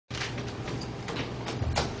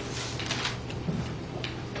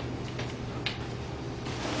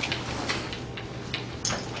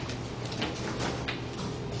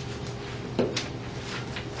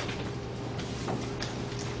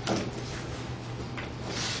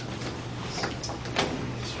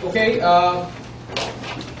Okay. So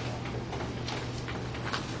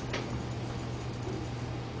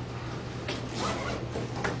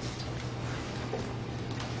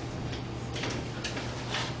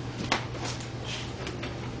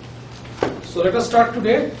let us start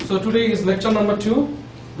today. So today is lecture number 2.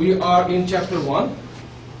 We are in chapter 1.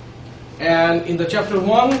 And in the chapter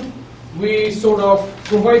 1, we sort of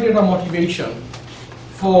provided a motivation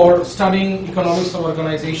for studying economics of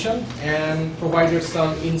organization and provided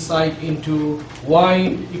some insight into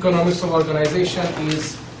why economics of organization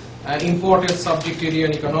is an important subject area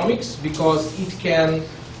in economics, because it can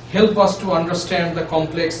help us to understand the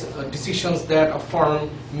complex decisions that a firm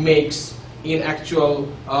makes in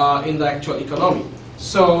the actual economy.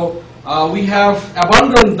 So we have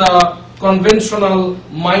abandoned the conventional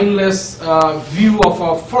mindless view of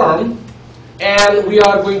a firm, and we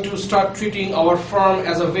are going to start treating our firm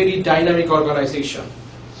as a very dynamic organization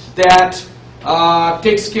that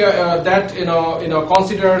takes care that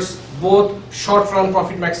considers both short-run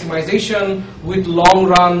profit maximization with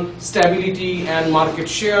long-run stability and market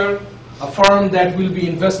share, a firm that will be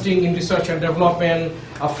investing in research and development,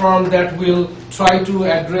 a firm that will try to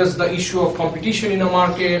address the issue of competition in a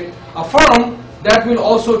market, a firm that will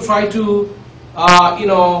also try to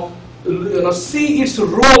see its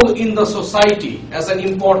role in the society as an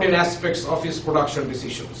important aspect of its production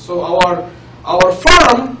decisions. So our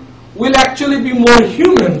firm will actually be more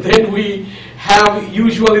human than we have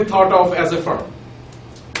usually thought of as a firm.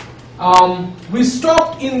 We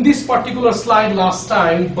stopped in this particular slide last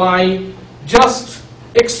time by just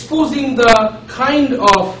exposing the kind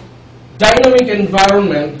of dynamic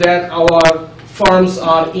environment that our firms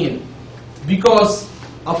are in, because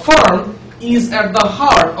a firm is at the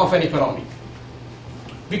heart of an economy.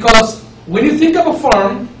 Because when you think of a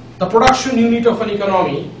firm, the production unit of an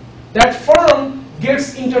economy, that firm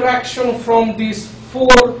gets interaction from these 4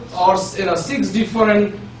 or 6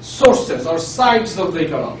 different sources or sides of the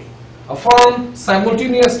economy. A firm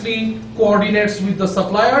simultaneously coordinates with the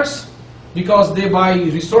suppliers because they buy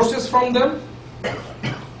resources from them.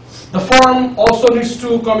 The firm also needs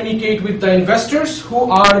to communicate with the investors who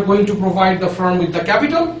are going to provide the firm with the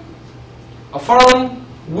capital. A firm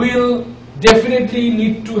will definitely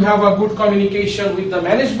need to have a good communication with the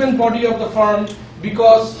management body of the firm,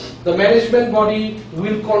 because the management body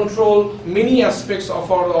will control many aspects of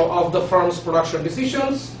the firm's production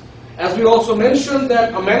decisions. As we also mentioned,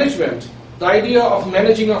 that the idea of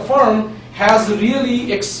managing a firm has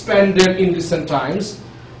really expanded in recent times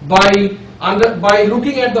by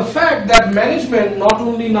looking at the fact that management not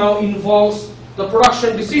only now involves the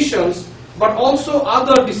production decisions, but also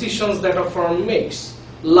other decisions that a firm makes,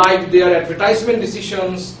 like their advertisement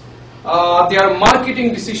decisions, their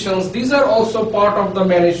marketing decisions. These are also part of the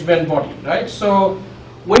management body, right? So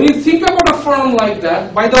when you think about a firm like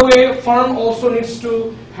that, by the way, a firm also needs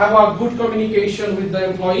to have a good communication with the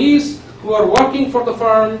employees who are working for the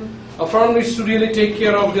firm. A firm needs to really take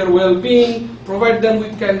care of their well-being, provide them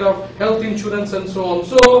with kind of health insurance and so on.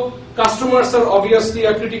 So customers are obviously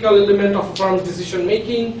a critical element of a firm's decision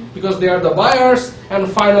making, because they are the buyers. And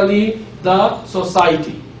finally, the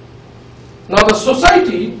society. Now the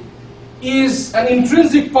society is an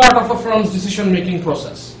intrinsic part of a firm's decision making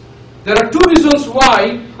process. There are 2 reasons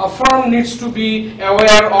why a firm needs to be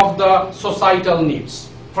aware of the societal needs.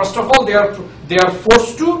 First of all, they are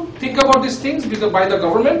forced to think about these things because by the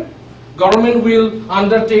government. Government will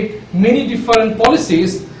undertake many different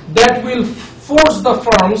policies that will force the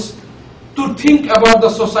firms to think about the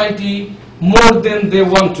society more than they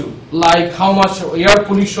want to, like how much air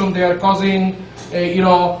pollution they are causing,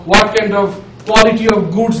 what kind of quality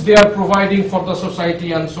of goods they are providing for the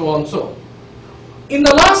society, and so on. So, in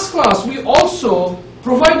the last class, we also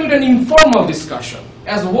provided an informal discussion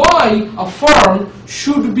as why a firm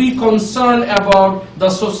should be concerned about the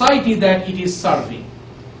society that it is serving.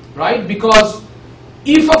 Right? Because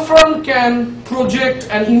if a firm can project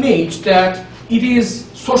an image that it is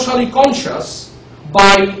socially conscious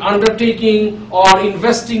by undertaking or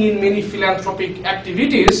investing in many philanthropic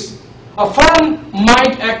activities, a firm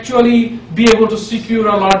might actually be able to secure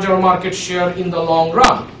a larger market share in the long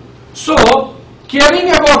run. So, caring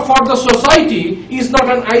about for the society is not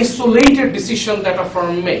an isolated decision that a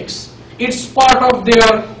firm makes. It's part of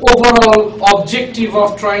their overall objective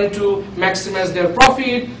of trying to maximize their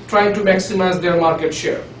profit, trying to maximize their market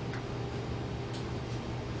share.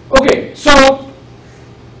 Okay, so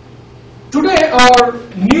today our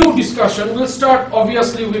new discussion will start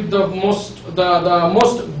obviously with the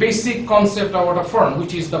most basic concept about a firm,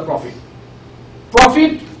 which is the profit.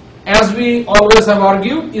 Profit, as we always have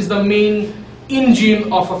argued, is the main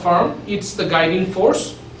engine of a firm. It's the guiding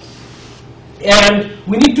force. And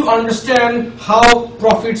we need to understand how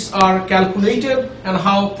profits are calculated and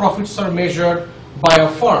how profits are measured by a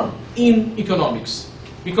firm in economics.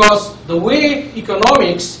 Because the way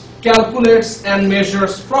economics calculates and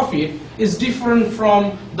measures profit is different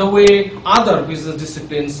from the way other business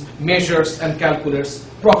disciplines measures and calculates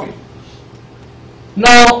profit.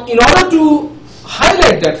 Now, in order to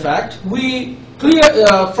highlight that fact, we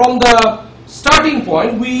from the starting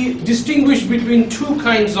point, we distinguish between two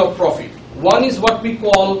kinds of profit. One is what we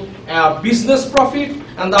call a business profit,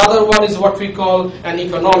 and the other one is what we call an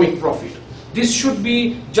economic profit. This should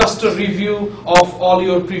be just a review of all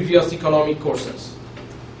your previous economic courses.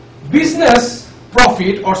 Business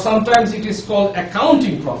profit, or sometimes it is called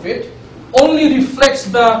accounting profit, only reflects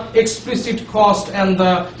the explicit cost and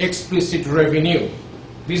the explicit revenue.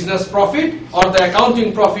 Business profit or the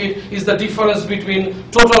accounting profit is the difference between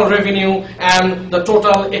total revenue and the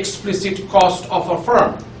total explicit cost of a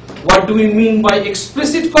firm. What do we mean by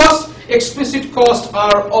explicit cost? Explicit costs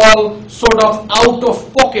are all sort of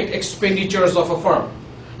out-of-pocket expenditures of a firm,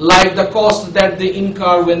 like the cost that they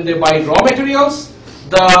incur when they buy raw materials,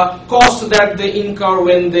 the cost that they incur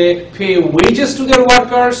when they pay wages to their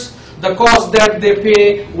workers, the cost that they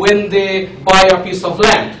pay when they buy a piece of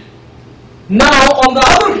land. Now, on the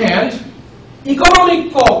other hand,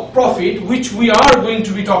 economic profit, which we are going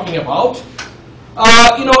to be talking about,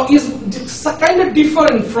 is kind of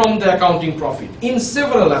different from the accounting profit in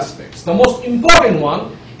several aspects. The most important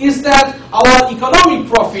one is that our economic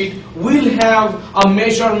profit will have a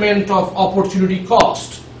measurement of opportunity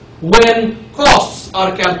cost when costs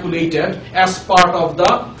are calculated as part of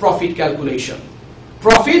the profit calculation.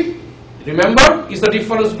 Profit, remember, is the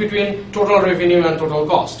difference between total revenue and total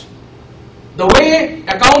cost. The way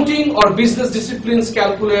accounting or business disciplines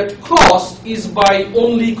calculate cost is by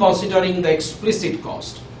only considering the explicit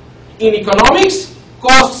cost. In economics,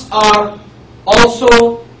 costs are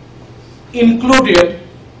also included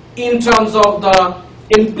in terms of the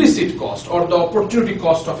implicit cost or the opportunity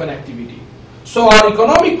cost of an activity. So our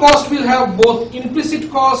economic cost will have both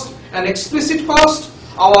implicit cost and explicit cost.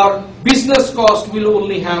 Our business cost will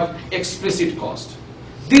only have explicit cost.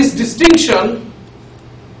 This distinction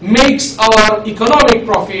makes our economic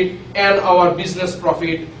profit and our business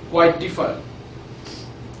profit quite different.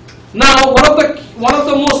 Now, one of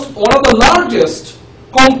the largest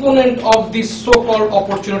component of this so-called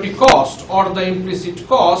opportunity cost or the implicit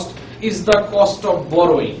cost is the cost of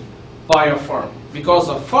borrowing by a firm, because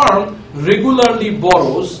a firm regularly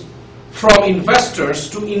borrows from investors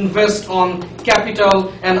to invest on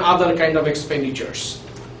capital and other kind of expenditures.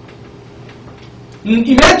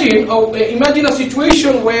 Imagine a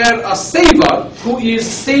situation where a saver who is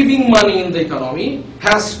saving money in the economy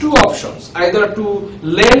has two options: either to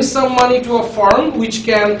lend some money to a firm which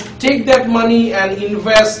can take that money and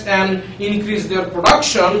invest and increase their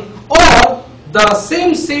production, or the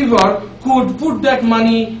same saver could put that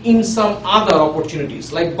money in some other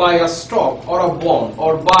opportunities, like buy a stock or a bond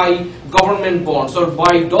or buy government bonds or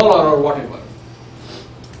buy dollar or whatever.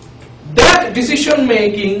 That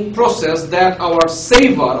decision-making process that our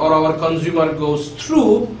saver or our consumer goes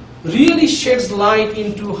through really sheds light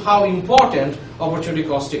into how important opportunity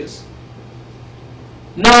cost is.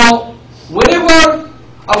 Now, whenever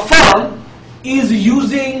a firm is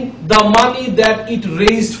using the money that it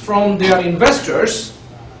raised from their investors,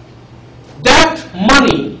 that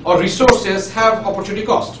money or resources have opportunity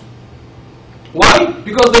cost. Why?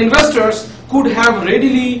 Because the investors could have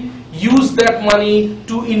readily use that money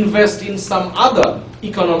to invest in some other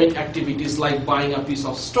economic activities like buying a piece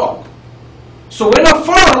of stock. So when a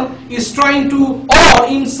firm is trying to, or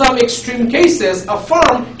in some extreme cases, a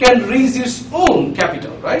firm can raise its own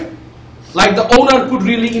capital, right? Like the owner could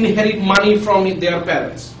really inherit money from their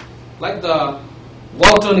parents. Like the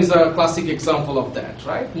Walton is a classic example of that,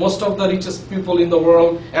 right? Most of the richest people in the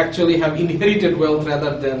world actually have inherited wealth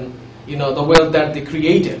rather than, the wealth that they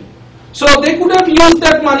created. So they could have used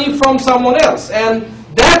that money from someone else, and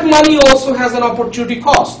that money also has an opportunity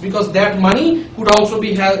cost because that money could also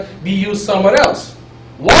be used somewhere else.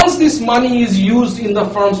 Once this money is used in the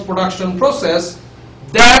firm's production process,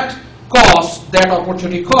 that cost, that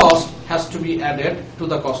opportunity cost, has to be added to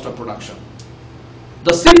the cost of production.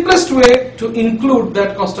 The simplest way to include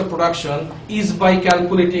that cost of production is by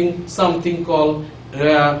calculating something called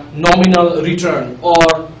nominal return,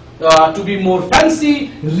 or to be more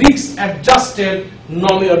fancy, risk-adjusted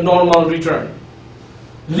normal return.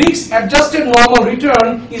 Risk-adjusted normal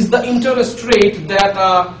return is the interest rate that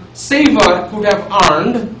a saver could have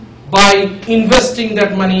earned by investing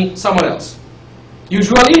that money somewhere else.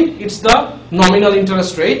 Usually, it's the nominal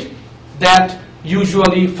interest rate that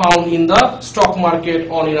usually found in the stock market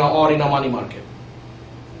or in a money market.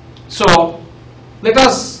 So let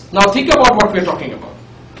us now think about what we're talking about.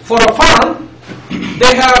 For a firm,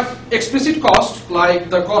 they have explicit cost like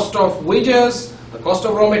the cost of wages, the cost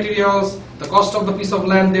of raw materials, the cost of the piece of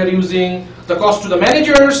land they're using, the cost to the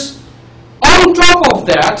managers. On top of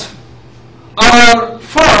that, our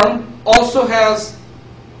firm also has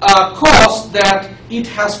a cost that it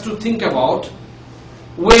has to think about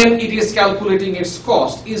when it is calculating its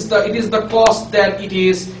cost. It is the cost that it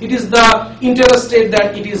is the interest rate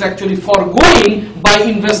that it is actually foregoing by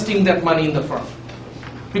investing that money in the firm.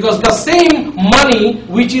 Because the same money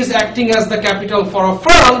which is acting as the capital for a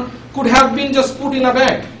firm could have been just put in a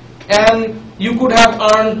bank and you could have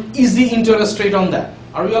earned easy interest rate on that.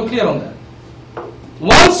 Are we all clear on that?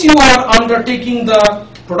 Once you are undertaking the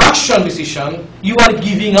production decision, you are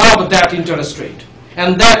giving up that interest rate.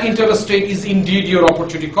 And that interest rate is indeed your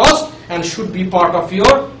opportunity cost and should be part of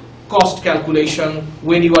your cost calculation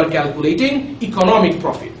when you are calculating economic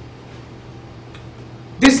profit.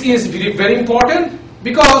 This is very, very important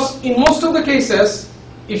because in most of the cases,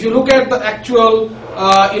 if you look at the actual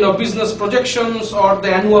business projections or the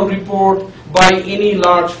annual report by any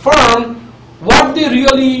large firm, what they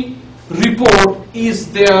really report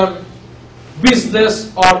is their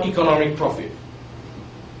business or economic profit.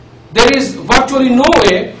 There is virtually no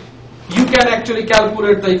way you can actually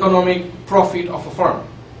calculate the economic profit of a firm.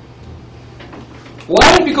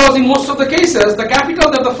 Why? Because in most of the cases, the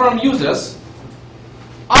capital that the firm uses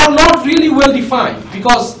are not really well defined,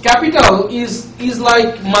 because capital is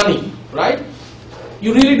like money, right?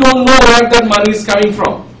 You really don't know where that money is coming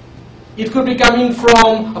from. It could be coming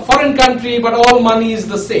from a foreign country, but all money is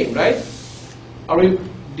the same, right?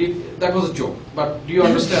 That was a joke, but do you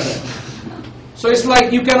understand that? So it's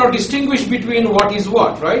like you cannot distinguish between what is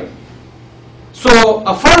what, right? So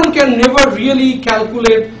a firm can never really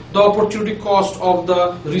calculate the opportunity cost of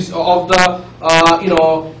the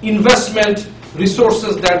investment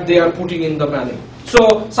resources that they are putting in the money.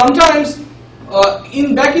 So sometimes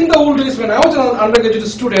back in the old days when I was an undergraduate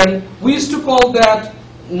student, we used to call that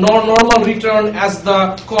normal return as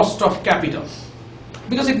the cost of capital,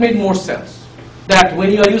 because it made more sense that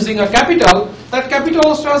when you are using a capital, that capital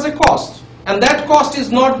also has a cost, and that cost is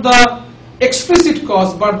not the explicit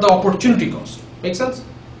cost but the opportunity cost. Make sense?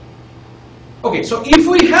 Okay, so if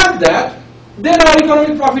we have that, then our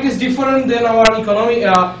economic profit is different than our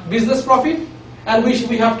business profit, and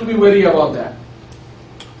we have to be wary about that.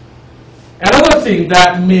 Another thing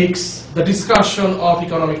that makes the discussion of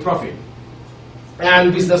economic profit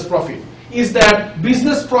and business profit is that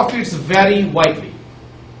business profits vary widely.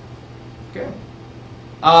 Okay.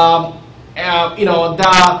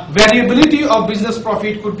 The variability of business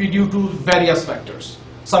profit could be due to various factors.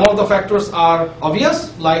 Some of the factors are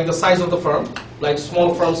obvious, like the size of the firm, like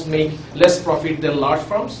small firms make less profit than large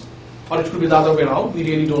firms, or it could be the other way around, we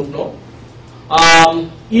really don't know.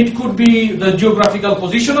 It could be the geographical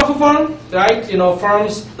position of a firm, right?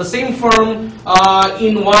 The same firm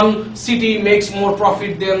in one city makes more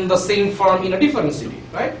profit than the same firm in a different city,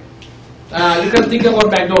 right? You can think about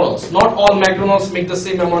McDonald's. Not all McDonald's make the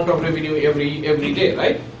same amount of revenue every day,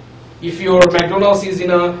 right? If your McDonald's is in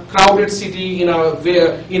a crowded city, in a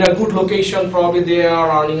good location, probably they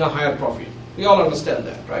are earning a higher profit. We all understand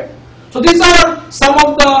that, right? So these are some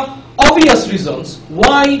of the obvious reasons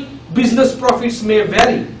why business profits may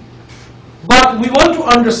vary. But we want to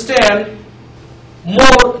understand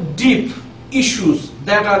more deep issues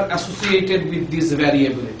that are associated with this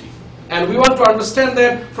variability. And we want to understand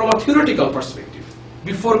that from a theoretical perspective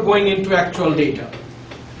before going into actual data.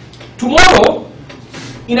 Tomorrow,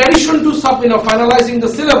 in addition to finalizing the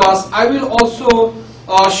syllabus, I will also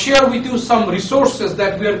share with you some resources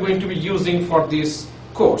that we are going to be using for this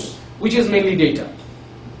course, which is mainly data.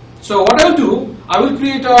 So what I'll do, I will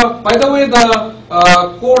create by the way,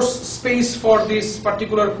 the course space for this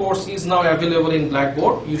particular course is now available in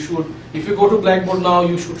Blackboard. If you go to Blackboard now,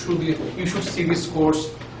 you should see this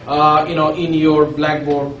course, in your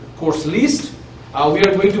Blackboard course list. We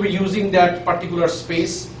are going to be using that particular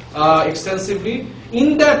space extensively.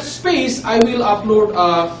 In that space, I will upload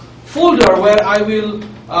a folder where I will,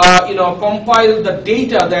 compile the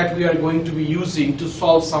data that we are going to be using to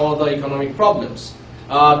solve some of the economic problems.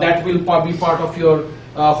 That will be part of your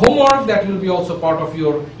homework. That will be also part of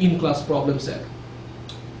your in-class problem set.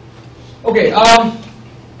 Okay.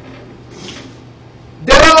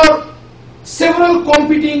 There are several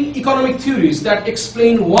competing economic theories that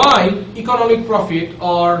explain why economic profit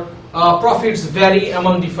or profits vary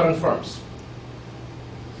among different firms.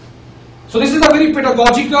 So this is a very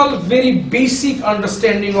pedagogical, very basic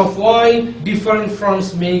understanding of why different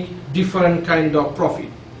firms make different kind of profit.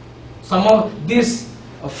 Some of this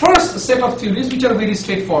first set of theories, which are very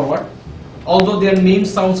straightforward, although their name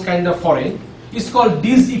sounds kind of foreign, is called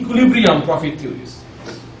disequilibrium profit theories.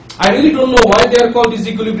 I really don't know why they are called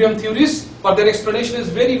disequilibrium theories, but their explanation is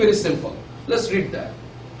very, very simple. Let's read that.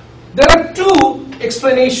 There are two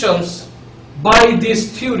explanations by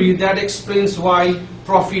this theory that explains why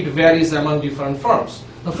profit varies among different firms.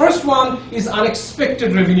 The first one is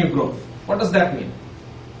unexpected revenue growth. What does that mean?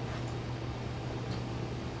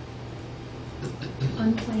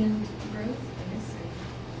 Unplanned growth, I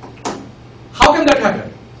guess. How can that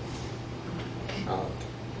happen?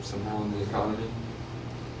 Somehow in the economy,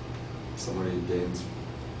 somebody gains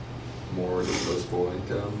more disposable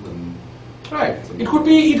income and Right. It could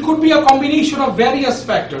be a combination of various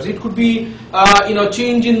factors. It could be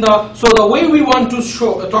change in the. So the way we want to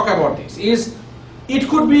talk about this is, it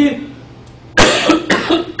could be.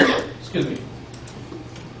 Excuse me.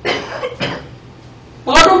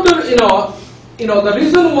 Part of the the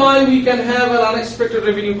reason why we can have an unexpected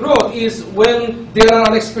revenue growth is when there are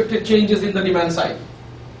unexpected changes in the demand side.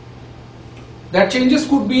 That changes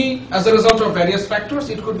could be as a result of various factors.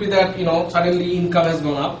 It could be that suddenly income has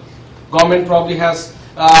gone up. Government probably has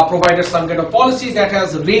provided some kind of policy that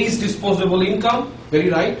has raised disposable income. Very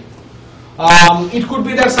right. It could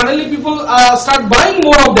be that suddenly people start buying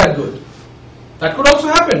more of that good. That could also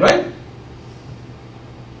happen, right?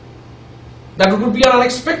 That would be an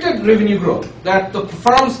unexpected revenue growth. That the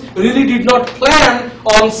firms really did not plan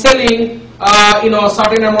on selling a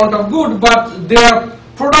certain amount of good, but their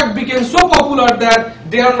product became so popular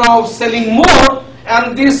that they are now selling more,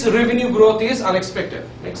 and this revenue growth is unexpected.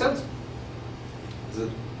 Make sense?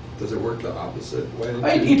 Does it work the opposite way?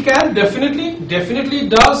 It can, definitely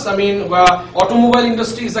does. I mean, automobile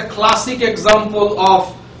industry is a classic example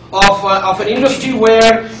of an industry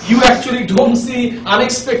where you actually don't see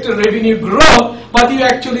unexpected revenue growth, but you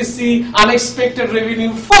actually see unexpected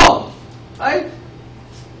revenue fall, right?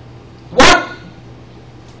 What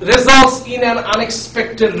results in an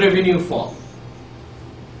unexpected revenue fall?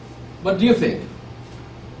 What do you think?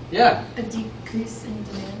 Yeah. A decrease in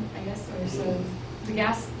demand, I guess, or so the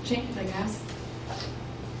gas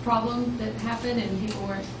problem that happened, and people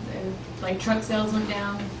weren't, like truck sales went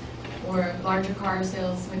down, or larger car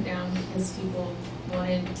sales went down because people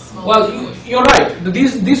wanted smaller. Well, you're right.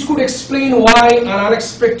 This could explain why an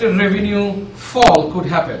unexpected revenue fall could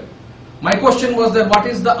happen. My question was that what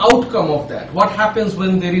is the outcome of that? What happens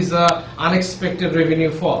when there is a unexpected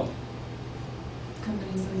revenue fall?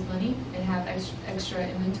 Companies lose money and have extra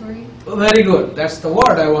inventory. Very good. That's the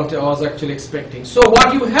word I was actually expecting. So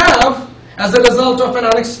what you have as a result of an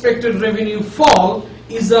unexpected revenue fall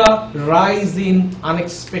is a rise in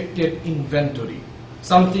unexpected inventory.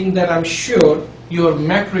 Something that I'm sure your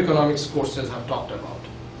macroeconomics courses have talked about.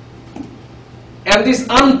 And this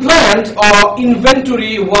unplanned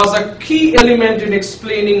inventory was a key element in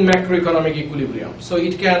explaining macroeconomic equilibrium. So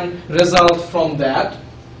it can result from that.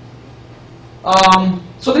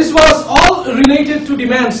 So this was all related to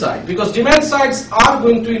demand side, because demand sides are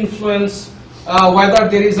going to influence whether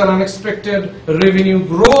there is an unexpected revenue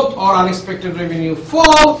growth or unexpected revenue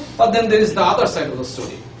fall, but then there is the other side of the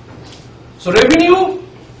story. So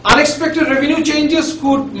unexpected revenue changes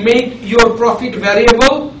could make your profit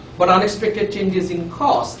variable, but unexpected changes in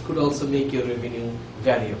cost could also make your revenue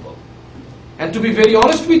variable. And to be very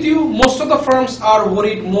honest with you, most of the firms are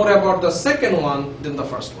worried more about the second one than the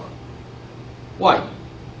first one. Why?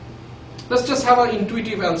 Let's just have an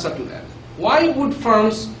intuitive answer to that. Why would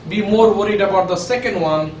firms be more worried about the second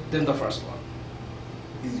one than the first one?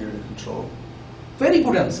 Easier to control. Very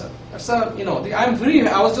good answer. That's I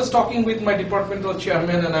was just talking with my departmental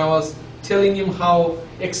chairman, and I was telling him how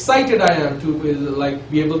excited I am to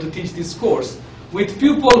be able to teach this course with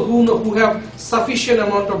people who have sufficient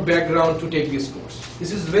amount of background to take this course.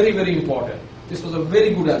 This is very, very important. This was a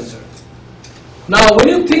very good answer. Now, when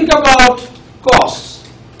you think about costs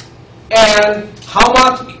and how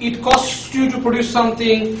much it costs you to produce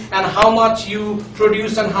something and how much you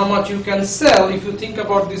produce and how much you can sell, if you think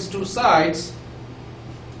about these two sides,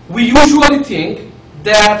 we usually think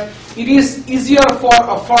that it is easier for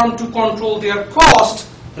a firm to control their cost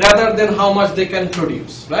rather than how much they can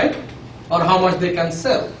produce, right? Or how much they can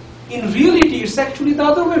sell. In reality, it's actually the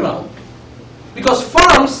other way around. Because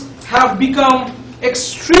firms have become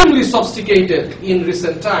extremely sophisticated in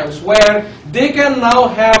recent times, where they can now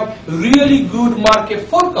have really good market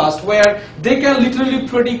forecast, where they can literally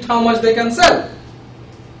predict how much they can sell.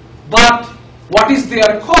 But what is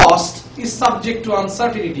their cost is subject to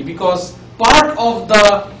uncertainty, because part of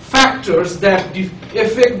the factors that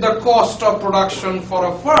affect the cost of production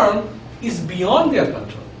for a firm is beyond their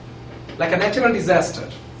control. like a natural disaster,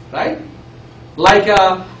 right? Like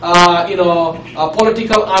a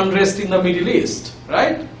political unrest in the Middle East,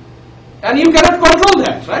 right? And you cannot control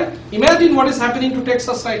that, right? Imagine what is happening to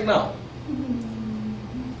Texas right now,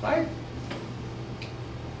 right?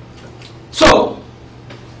 So,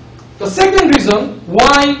 the second reason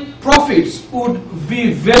why profits would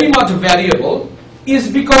be very much variable is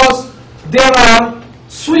because there are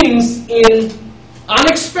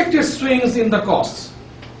unexpected swings in the costs.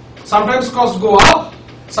 Sometimes costs go up,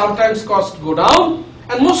 sometimes costs go down,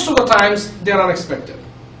 and most of the times they are unexpected.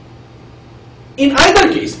 In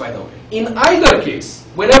either case, by the way,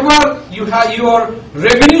 whenever you have your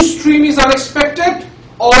revenue stream is unexpected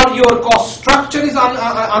or your cost structure is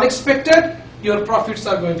unexpected, your profits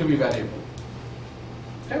are going to be variable.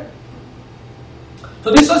 Okay?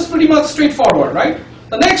 So this was pretty much straightforward, right?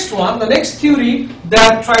 The next theory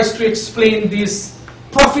that tries to explain this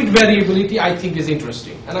profit variability, I think is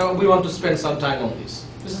interesting, and we want to spend some time on this.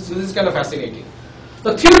 This is kind of fascinating.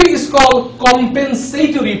 The theory is called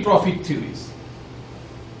compensatory profit theories.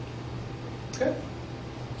 Okay?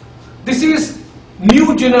 This is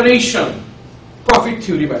new generation profit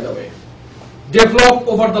theory, by the way, developed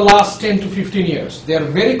over the last 10 to 15 years. They are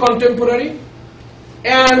very contemporary,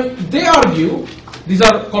 and they argue, these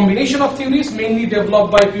are combination of theories mainly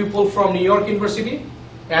developed by people from New York University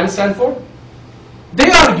and Stanford. They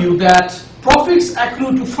argue that profits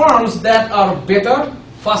accrue to firms that are better,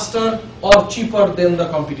 faster, or cheaper than the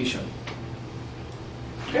competition.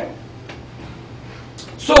 Okay?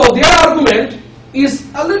 So their argument is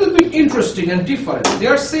a little bit interesting and different. They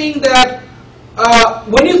are saying that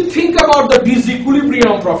when you think about the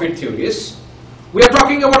disequilibrium profit theories, we are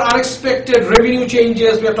talking about unexpected revenue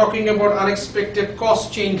changes, we are talking about unexpected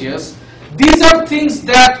cost changes. These are things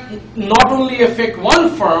that not only affect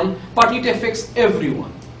one firm, but it affects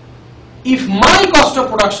everyone. If my cost of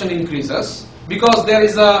production increases, because there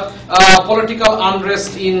is a political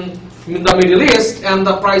unrest in the Middle East and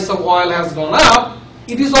the price of oil has gone up,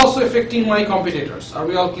 it is also affecting my competitors. Are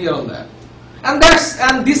we all clear on that? And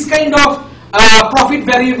this kind of profit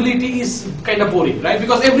variability is kind of boring, right?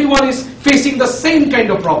 Because everyone is facing the same kind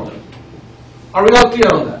of problem. Are we all clear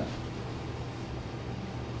on that?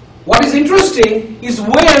 What is interesting is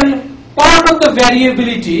when part of the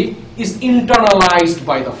variability is internalized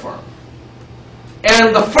by the firm.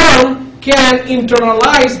 And the firm can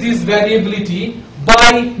internalize this variability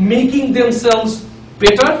by making themselves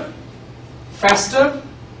better, faster,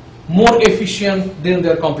 more efficient than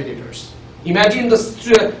their competitors. Imagine the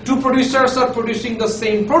two producers are producing the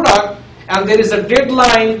same product, and there is a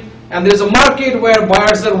deadline and there is a market where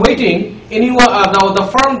buyers are waiting. Now the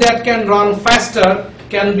firm that can run faster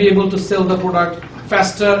can be able to sell the product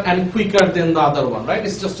faster and quicker than the other one, right?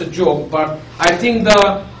 It's just a joke, but I think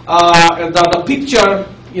the picture,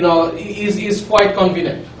 is quite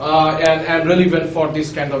convenient and relevant for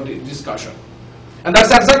this kind of discussion. And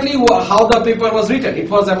that's exactly how the paper was written. It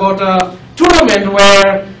was about a tournament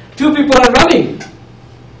where two people are running,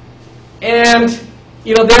 and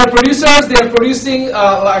they are producers. They are producing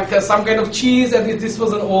some kind of cheese, and this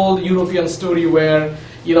was an old European story where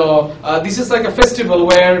this is like a festival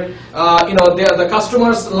where the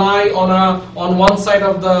customers lie on one side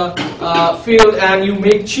of the field, and you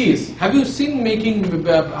make cheese. Have you seen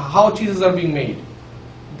how cheeses are being made?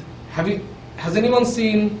 Has anyone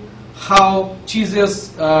seen how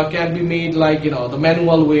cheeses can be made the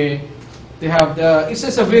manual way? It's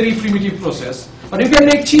just a very primitive process. But you can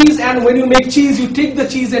make cheese, and when you make cheese, you take the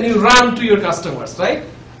cheese and you run to your customers, right?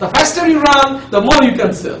 The faster you run, the more you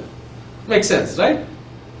can sell. Makes sense, right?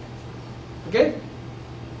 Okay?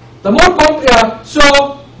 The more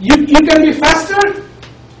so you can be faster.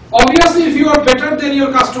 Obviously, if you are better than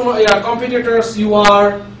your competitors, you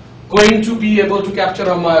are going to be able to capture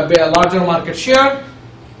a larger market share.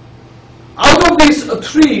 Out of these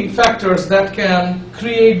three factors that can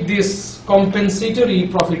create this compensatory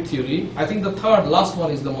profit theory, I think the last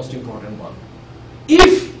one is the most important one.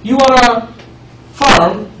 If you are a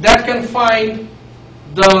firm that can find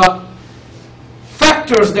the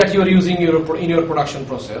factors that you are using in your production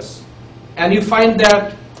process, and you find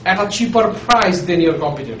that at a cheaper price than your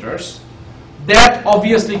competitors, that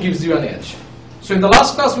obviously gives you an edge. So in the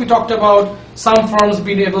last class we talked about some firms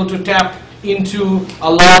being able to tap into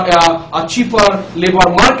a cheaper labor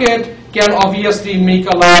market can obviously make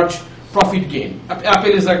a large profit gain.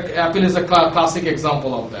 Apple is a classic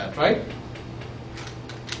example of that, right?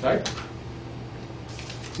 Right?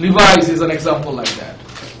 Levi's is an example like that.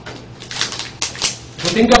 So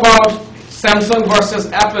think about Samsung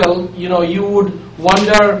versus Apple, you would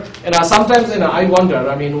wonder, sometimes, I wonder,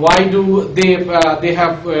 why do they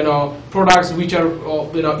have, products which are,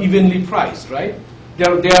 evenly priced, right?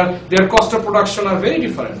 Their cost of production are very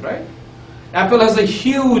different, right? Apple has a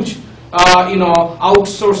huge,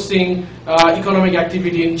 outsourcing economic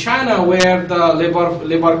activity in China, where the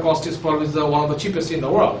labor cost is probably one of the cheapest in the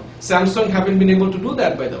world. Samsung haven't been able to do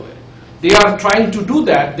that, by the way. They are trying to do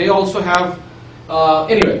that. They also have,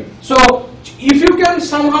 anyway. So if you can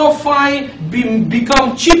somehow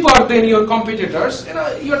become cheaper than your competitors,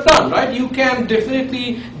 you're done, right? You can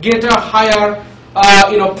definitely get a higher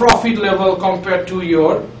profit level compared to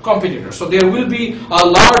your competitors. So there will be a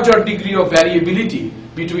larger degree of variability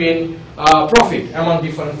between profit among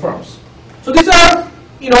different firms. So these are,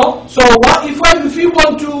 if we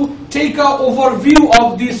want to take an overview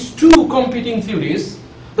of these two competing theories,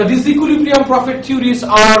 the disequilibrium profit theories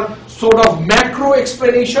are sort of macro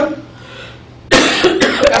explanation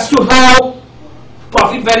as to how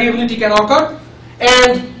profit variability can occur,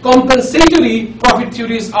 and compensatory profit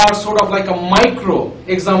theories are sort of like a micro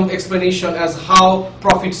explanation as how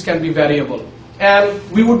profits can be variable. And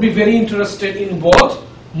we would be very interested in both,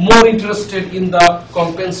 more interested in the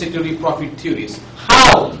compensatory profit theories.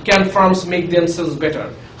 How can firms make themselves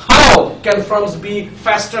better? How can firms be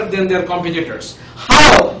faster than their competitors?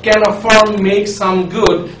 How can a firm make some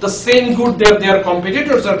good, the same good that their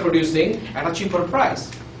competitors are producing, at a cheaper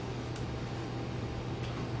price?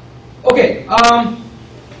 Okay,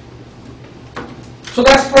 so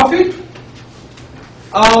that's profit.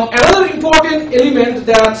 Another important element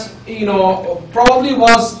that probably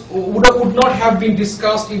would not have been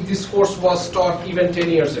discussed if this course was taught even 10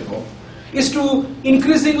 years ago is to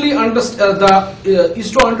increasingly understand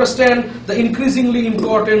the increasingly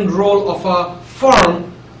important role of a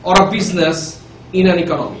firm or a business in an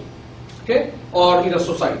economy, okay, or in a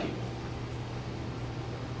society.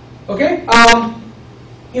 Okay.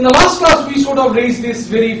 In the last class, we sort of raised this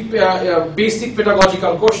very basic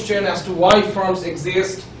pedagogical question as to why firms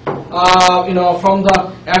exist. From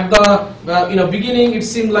the beginning, it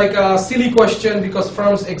seemed like a silly question, because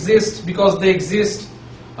firms exist because they exist,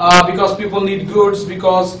 because people need goods,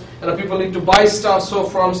 because people need to buy stuff, so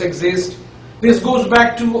firms exist. This goes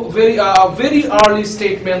back to very early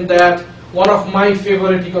statement that one of my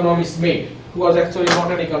favorite economists made, who was actually not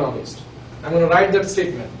an economist. I'm going to write that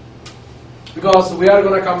statement, because we are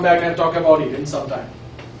going to come back and talk about it in some time.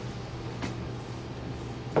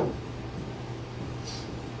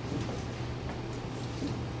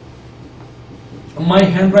 My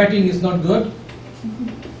handwriting is not good.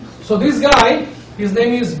 So this guy, his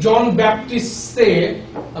name is John Baptist Say,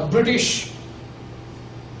 a British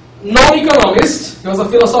non-economist. He was a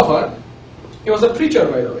philosopher. He was a preacher,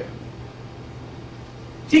 by the way.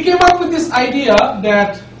 He came up with this idea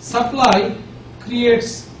that supply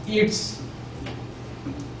creates its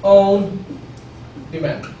own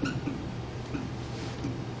demand.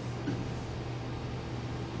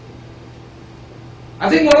 I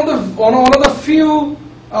think one of the few,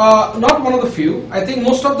 not one of the few. I think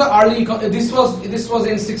most of the early this was in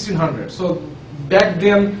 1600. So back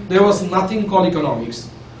then there was nothing called economics.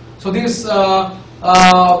 So this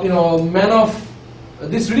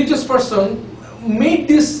this religious person made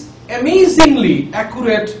this amazingly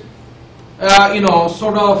accurate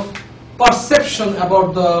sort of perception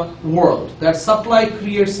about the world, that supply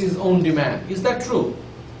creates its own demand. Is that true?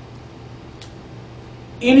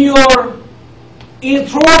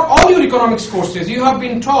 Throughout all your economics courses, you have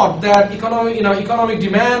been taught that economic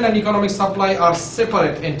demand and economic supply are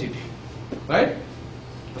separate entities, right?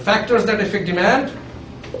 The factors that affect demand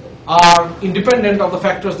are independent of the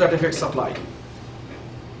factors that affect supply.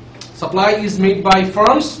 Supply is made by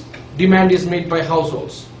firms, demand is made by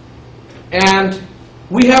households. And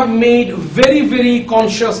we have made very, very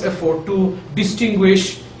conscious effort to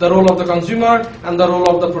distinguish the role of the consumer and the role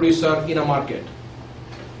of the producer in a market.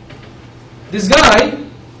 This guy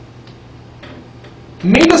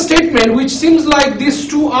made a statement which seems like these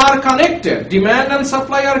two are connected. Demand and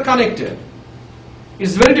supply are connected.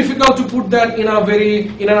 It's very difficult to put that in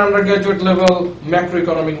an undergraduate level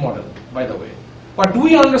macroeconomic model, by the way. But do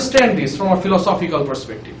we understand this from a philosophical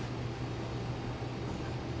perspective?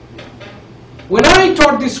 When I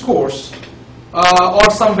taught this course, or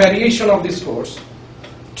some variation of this course,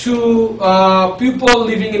 to people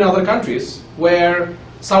living in other countries where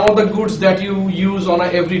some of the goods that you use on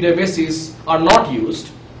an everyday basis are not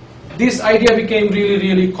used, this idea became really,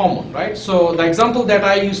 really common, right? So the example that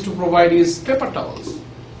I used to provide is paper towels.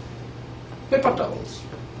 Paper towels.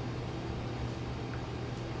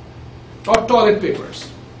 Or toilet papers.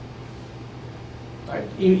 Right?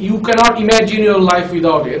 You cannot imagine your life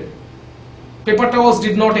without it. Paper towels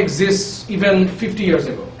did not exist even 50 years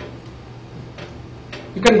ago.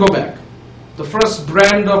 You can go back. The first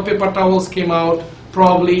brand of paper towels came out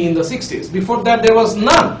probably in the 60s. Before that, there was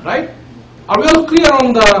none, right? Are we all clear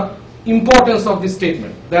on the importance of this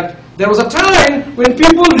statement? That there was a time when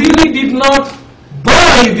people really did not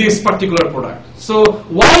buy this particular product. So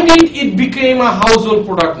why did it become a household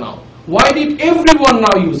product now? Why did everyone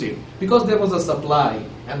now use it? Because there was a supply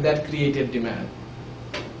and that created demand.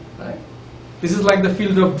 Right? This is like the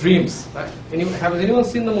Field of Dreams. Right? Has anyone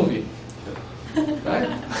seen the movie? Right?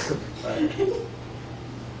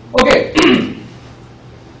 Okay.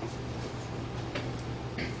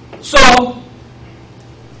 So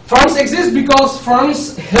firms exist because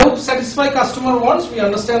firms help satisfy customer wants. We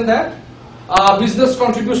understand that. Business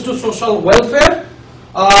contributes to social welfare.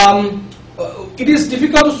 It is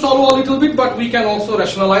difficult to solve a little bit, but we can also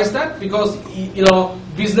rationalize that because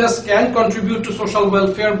business can contribute to social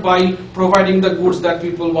welfare by providing the goods that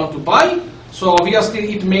people want to buy. So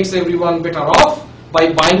obviously it makes everyone better off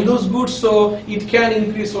by buying those goods, so it can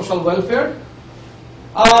increase social welfare.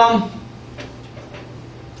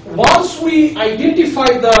 Once we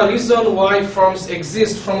identify the reason why firms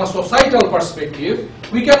exist from a societal perspective,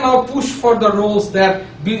 we can now push for the roles that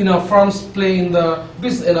firms play in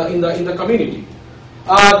the community.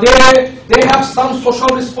 They have some social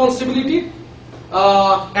responsibility,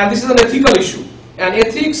 and this is an ethical issue. And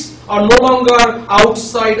ethics are no longer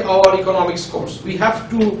outside our economics course. We have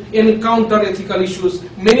to encounter ethical issues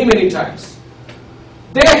many, many times.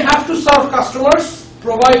 They have to serve customers,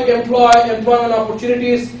 provide employment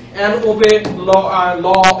opportunities, and obey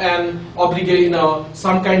law and obligate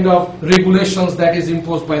some kind of regulations that is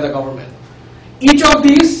imposed by the government. Each of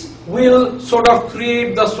these will sort of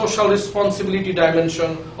create the social responsibility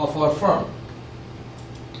dimension of our firm.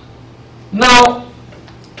 Now,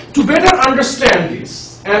 to better understand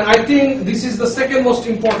this, and I think this is the second most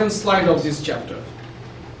important slide of this chapter,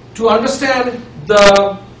 to understand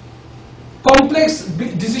the complex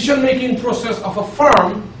decision-making process of a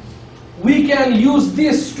firm, we can use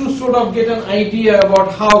this to sort of get an idea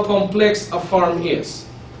about how complex a firm is.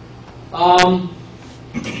 Our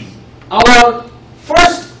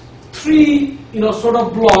first three sort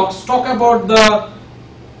of blocks talk about the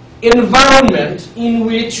environment in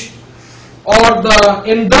which, or the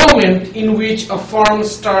endowment in which a firm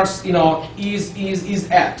starts,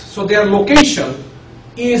 is at. So their location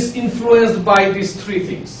is influenced by these three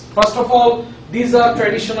things. First of all, these are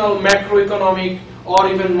traditional macroeconomic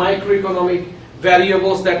or even microeconomic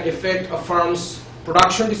variables that affect a firm's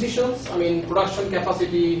production decisions. I mean, production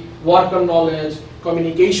capacity, worker knowledge,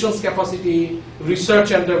 communications capacity,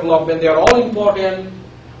 research and development, they are all important.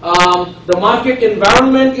 The market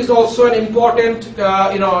environment is also an important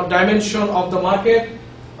dimension of the market,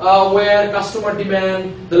 where customer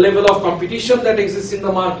demand, the level of competition that exists in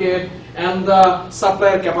the market, and the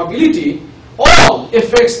supplier capability all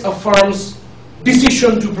affects a firm's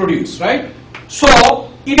decision to produce, right?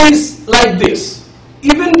 So it is like this.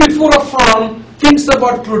 Even before a firm thinks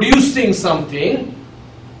about producing something,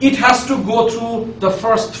 it has to go through the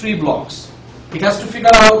first three blocks. It has to figure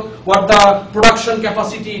out what the production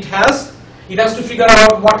capacity it has. It has to figure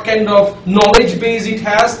out what kind of knowledge base it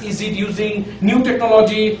has. Is it using new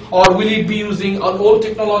technology or will it be using an old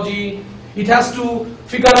technology? It has to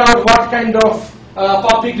figure out what kind of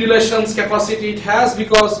public relations capacity it has,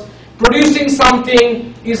 because producing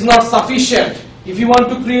something is not sufficient. If you want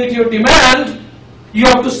to create your demand, you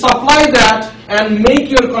have to supply that and make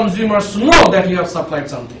your consumers know that you have supplied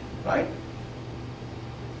something, right?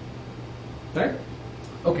 Right?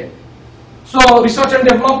 Okay. So research and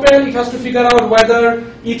development, it has to figure out whether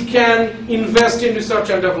it can invest in research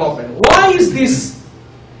and development. Why is this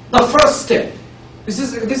the first step? This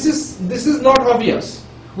is not obvious.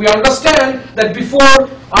 We understand that before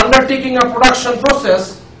undertaking a production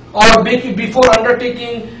process or before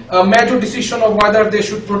undertaking a major decision of whether they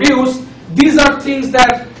should produce, these are things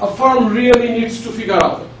that a firm really needs to figure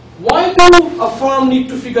out. Why do a firm need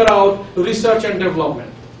to figure out research and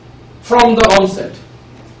development from the onset?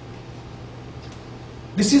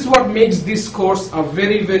 This is what makes this course a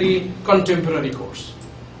very, very contemporary course,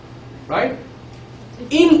 right?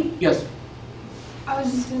 Yes? I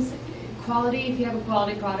was just going to say, quality, if you have a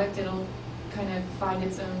quality product, it'll kind of find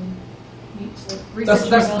its own niche.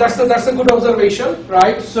 That's a good observation,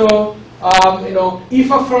 right? So,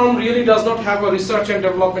 if a firm really does not have a research and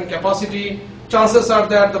development capacity, chances are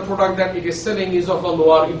that the product that it is selling is of a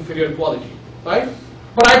lower, inferior quality, right?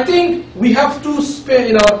 But I think we have to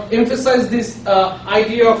emphasize this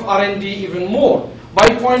idea of R&D even more by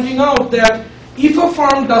pointing out that if a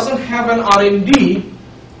firm doesn't have an R&D,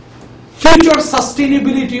 he future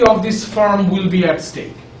sustainability of this firm will be at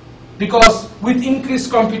stake. Because with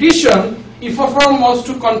increased competition, if a firm wants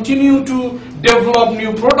to continue to develop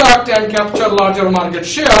new product and capture larger market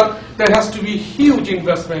share, there has to be huge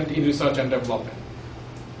investment in research and development.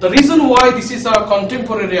 The reason why this is a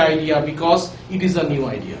contemporary idea, because it is a new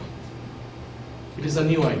idea. It is a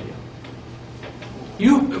new idea.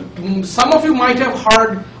 Some of you might have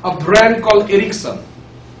heard a brand called Ericsson.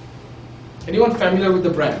 Anyone familiar with the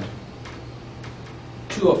brand?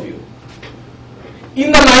 Two of you.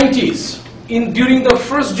 In the 90s, during the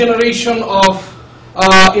first generation of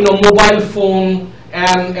mobile phone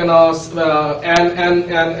and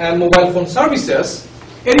mobile phone services,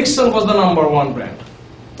 Ericsson was the #1 brand.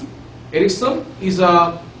 Ericsson is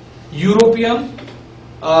a European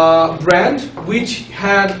brand which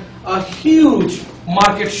had a huge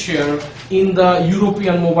market share in the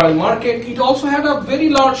European mobile market. It also had a very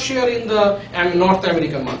large share in the North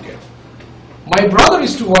American market. My brother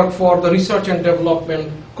used to work for the research and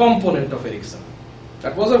development component of Ericsson.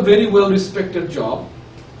 That was a very well-respected job.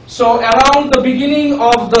 So around the beginning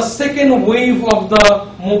of the second wave of the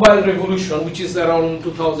mobile revolution, which is around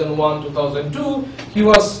 2001, 2002, he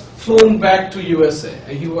was flown back to USA.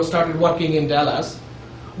 He started working in Dallas.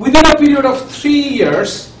 Within a period of 3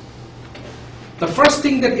 years, the first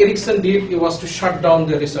thing that Ericsson did was to shut down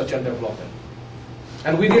the research and development.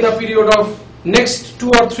 And within a period of next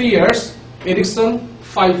 2 or 3 years, Ericsson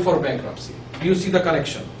filed for bankruptcy. Do you see the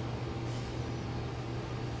connection?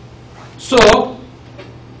 So,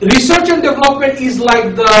 research and development is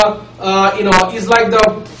like the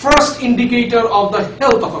first indicator of the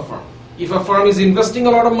health of a firm. If a firm is investing a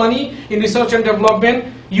lot of money in research and development,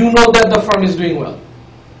 you know that the firm is doing well.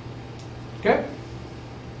 Okay?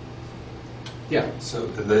 Yeah. So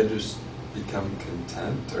did they just become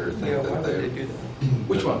content, or think Yeah, why that would they do that?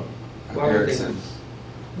 Which one? Why would they Ericsson.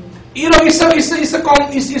 It's a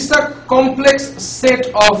complex set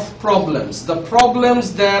of problems. The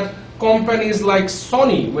problems that companies like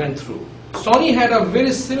Sony went through. Sony had a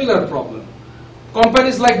very similar problem.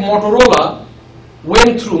 Companies like Motorola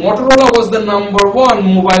went through. Motorola was the #1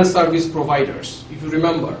 mobile service providers, if you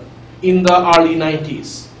remember, in the early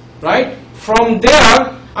 90s, right? From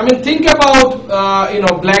there, I mean, think about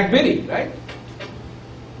BlackBerry, right?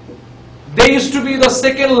 They used to be the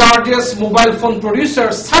second largest mobile phone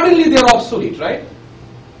producer. Suddenly they're obsolete, right?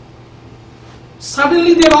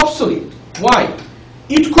 Suddenly they're obsolete. Why?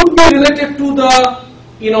 It could be related to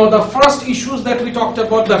the first issues that we talked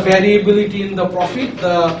about, the variability in the profit,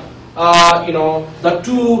 the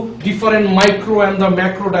two different micro and the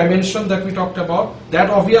macro dimension that we talked about. That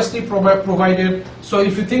obviously provided. So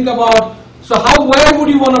if you think about, where would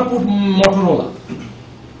you want to put Motorola?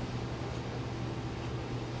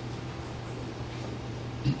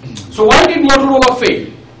 So why did Motorola fail?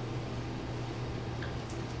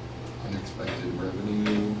 Unexpected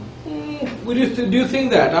revenue. Do you think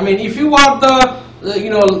that? I mean, if you are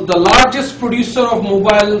the largest producer of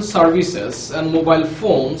mobile services and mobile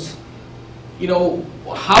phones,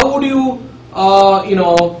 how would you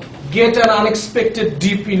get an unexpected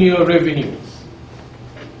dip in your revenue?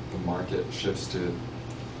 The market shifts to,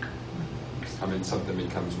 something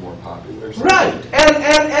becomes more popular. So Right,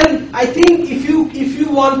 and I think if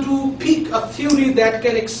you want to pick a theory that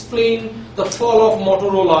can explain the fall of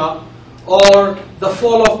Motorola or the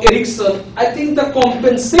fall of Ericsson, I think the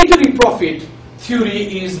compensatory profit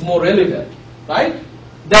theory is more relevant, right?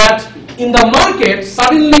 That in the market,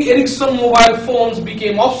 suddenly Ericsson mobile phones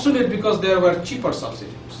became obsolete because there were cheaper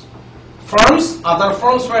substitutes. Other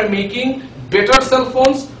firms were making better cell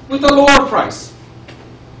phones with a lower price,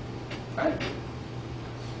 right?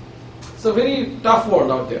 It's a very tough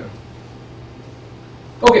world out there.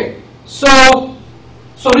 Okay, so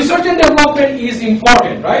research and development is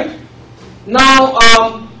important, right? Now,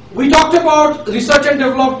 we talked about research and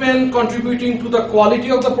development contributing to the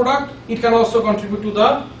quality of the product. It can also contribute to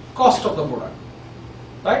the cost of the product,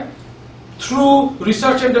 right? Through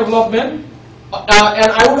research and development,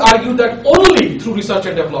 and I would argue that only through research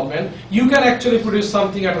and development, you can actually produce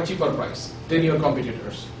something at a cheaper price than your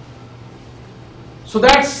competitors. So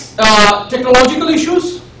that's technological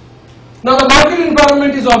issues. Now the market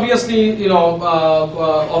environment is obviously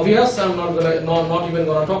obvious. I'm not even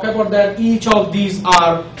going to talk about that. Each of these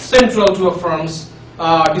are central to a firm's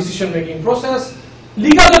decision-making process.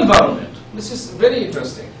 Legal environment. This is very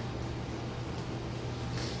interesting.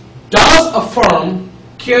 Does a firm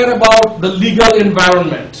care about the legal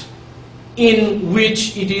environment in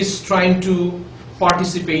which it is trying to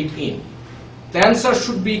participate in? The answer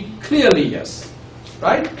should be clearly yes.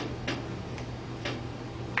 Right?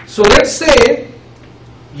 So let's say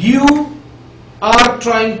you are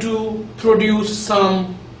trying to produce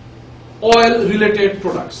some oil-related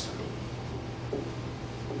products,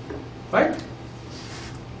 right?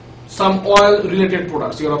 Some oil-related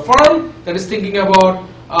products. You're a firm that is thinking about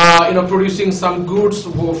producing some goods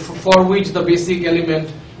for which the basic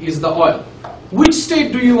element is the oil. Which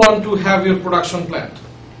state do you want to have your production plant?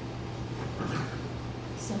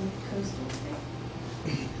 Some coastal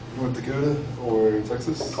state. North Dakota or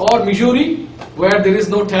Texas? Or Missouri, where there is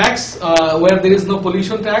no tax, where there is no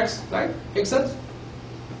pollution tax, right? Makes sense?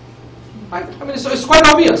 Right? I mean, so it's quite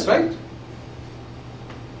obvious, right?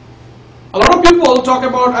 A lot of people talk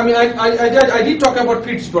about, I did talk about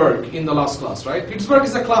Pittsburgh in the last class, right? Pittsburgh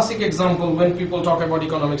is a classic example when people talk about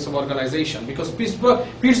economics of organization, because Pittsburgh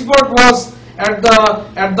was at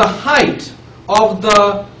the height of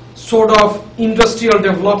the sort of industrial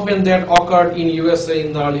development that occurred in USA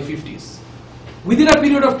in the early 50s. Within a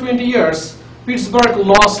period of 20 years, Pittsburgh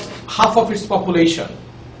lost half of its population,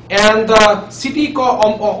 and the city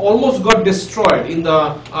almost got destroyed in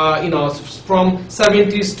the from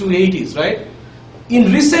 70s to 80s, right?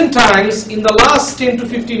 In recent times, in the last 10 to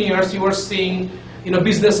 15 years, you are seeing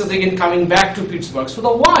businesses again coming back to Pittsburgh. So the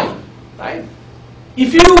why, right?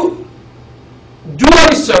 If you do a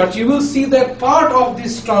research, you will see that part of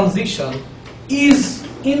this transition is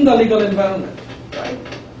in the legal environment, right?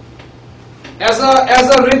 As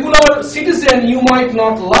a regular citizen, you might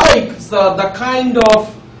not like the kind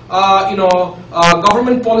of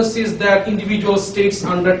government policies that individual states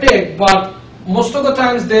undertake, but most of the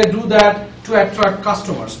times they do that to attract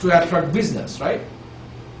customers, to attract business, right?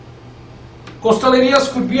 Coastal areas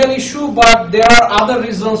could be an issue, but there are other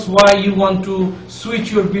reasons why you want to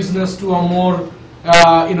switch your business to a more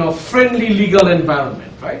friendly legal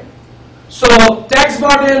environment, right? So tax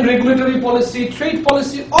burden, regulatory policy, trade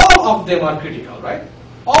policy, all of them are critical, right?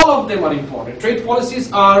 All of them are important. Trade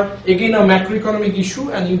policies are again a macroeconomic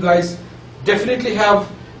issue, and you guys definitely have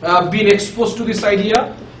been exposed to this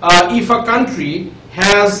idea. If a country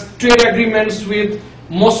has trade agreements with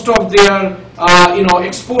most of their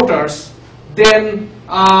exporters, then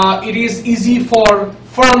it is easy for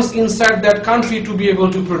firms inside that country to be able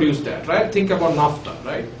to produce that, right? Think about NAFTA,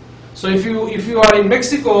 right? So if you are in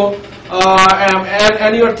Mexico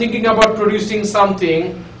and you are thinking about producing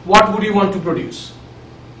something, what would you want to produce?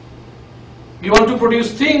 You want to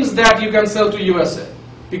produce things that you can sell to USA,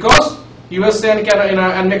 because USA and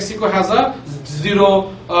Canada and Mexico has a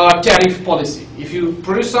zero tariff policy. If you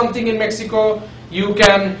produce something in Mexico, you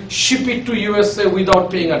can ship it to USA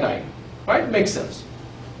without paying a dime, right? Makes sense.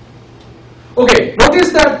 Okay,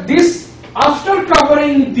 notice that this, after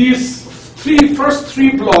covering these first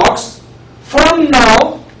three blocks, firm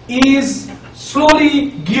now is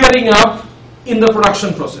slowly gearing up in the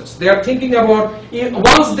production process. They are thinking about,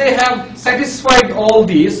 once they have satisfied all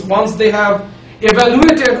these, once they have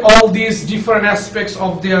evaluated all these different aspects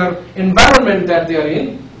of their environment that they are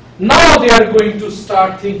in, now they are going to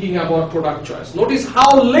start thinking about product choice. Notice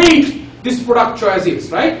how late this product choice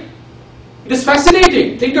is, right? It is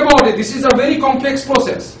fascinating. Think about it. This is a very complex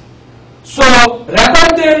process. So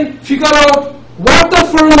rather than figure out what the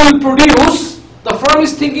firm will produce, the firm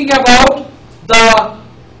is thinking about the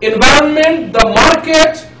environment, the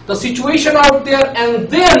market, the situation out there, and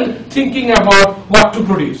then thinking about what to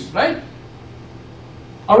produce, right?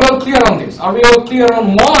 Are we all clear on this? Are we all clear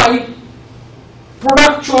on why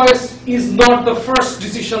product choice is not the first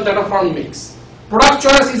decision that a firm makes? Product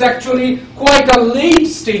choice is actually quite a late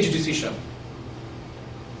stage decision.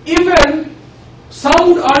 Even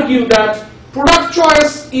some would argue that product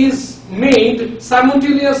choice is made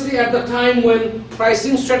simultaneously at the time when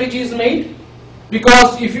pricing strategy is made,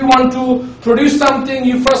 because if you want to produce something,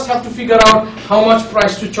 you first have to figure out how much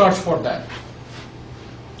price to charge for that.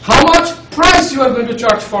 How much price you are going to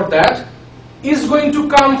charge for that is going to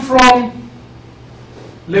come from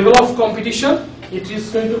level of competition. It is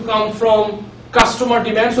going to come from customer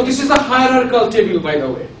demand. So this is a hierarchical table, by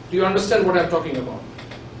the way. Do you understand what I'm talking about?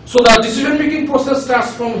 So the decision-making process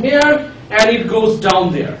starts from here and it goes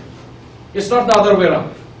down there. It's not the other way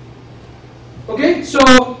around. Okay, so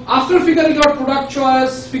after figuring out product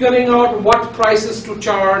choice, figuring out what prices to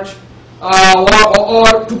charge,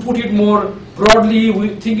 or to put it more broadly,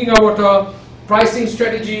 we're thinking about a pricing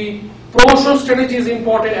strategy. Promotion strategy is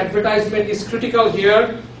important. Advertisement is critical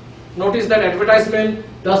here. Notice that advertisement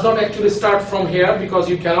does not actually start from here, because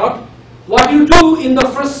you cannot. What you do in the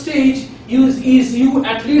first stage is you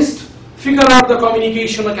at least figure out the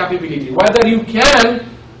communication capability, whether you can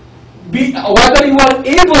be, whether you are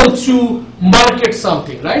able to market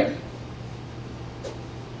something, right?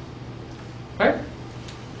 Right?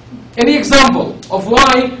 Any example of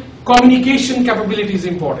why communication capability is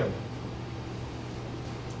important?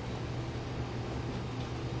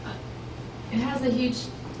 It has a huge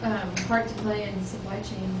part to play in supply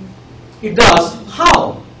chain. It does.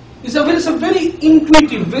 How? It's a very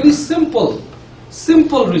intuitive, very simple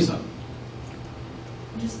reason.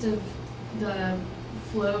 Just of the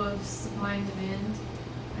flow of supply and demand,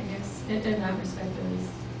 I guess, in that perspective, is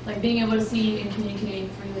like being able to see and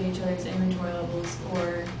communicate freely each other's inventory levels,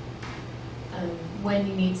 or when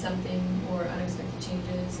you need something, or unexpected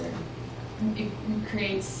changes, or it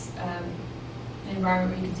creates an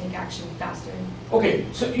environment where you can take action faster. Okay,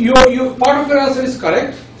 so your part of your answer is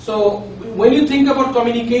correct. So when you think about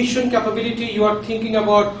communication capability, you are thinking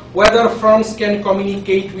about whether firms can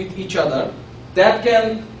communicate with each other. That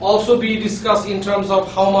can also be discussed in terms of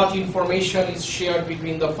how much information is shared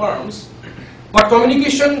between the firms. But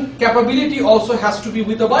communication capability also has to be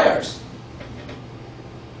with the buyers.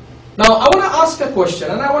 Now I want to ask a question,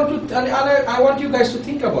 and I want you guys to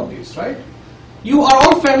think about this, right? You are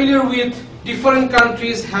all familiar with different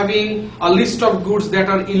countries having a list of goods that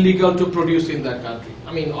are illegal to produce in that country.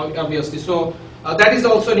 I mean, obviously. So that is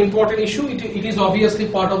also an important issue. It is obviously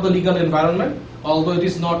part of the legal environment, although it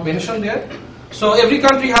is not mentioned there. So every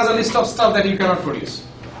country has a list of stuff that you cannot produce,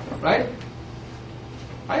 right?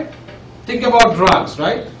 Right? Think about drugs,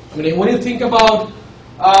 right? I mean, when you think about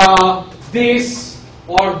this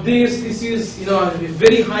or this is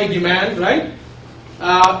very high demand, right?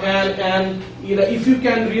 And if you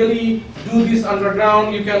can really do this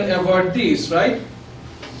underground, you can avoid this, right?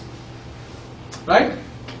 Right?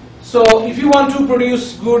 So if you want to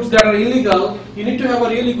produce goods that are illegal, you need to have a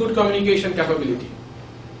really good communication capability.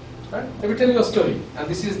 Right? Let me tell you a story, and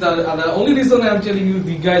this is the only reason I'm telling you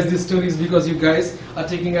guys this story is because you guys are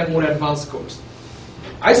taking a more advanced course.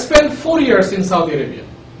 I spent 4 years in Saudi Arabia,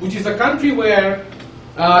 which is a country where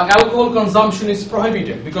alcohol consumption is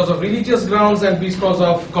prohibited because of religious grounds and because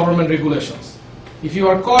of government regulations. If you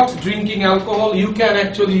are caught drinking alcohol, you can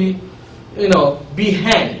actually, be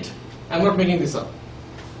hanged. I'm not making this up.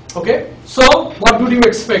 Okay? So, what would you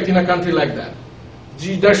expect in a country like that?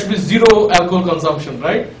 There should be zero alcohol consumption,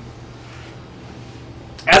 right?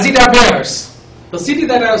 As it appears, the city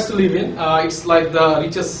that I used to live in, it's like the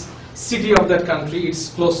richest city of that country. It's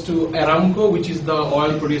close to Aramco, which is the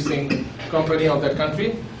oil-producing company of that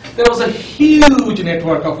country. There was a huge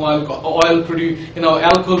network of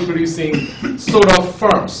alcohol-producing sort of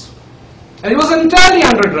firms, and it was entirely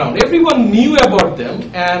underground. Everyone knew about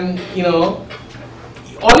them, and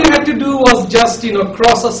all you had to do was just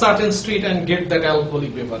cross a certain street and get that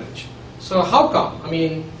alcoholic beverage. So how come? I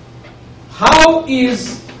mean, how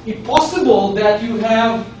is it possible that you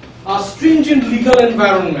have a stringent legal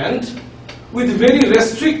environment with very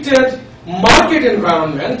restricted market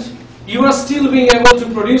environment? You are still being able to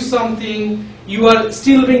produce something, you are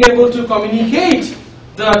still being able to communicate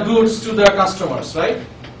the goods to the customers, right?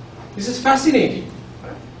 This is fascinating.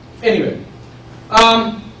 Anyway,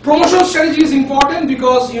 promotional strategy is important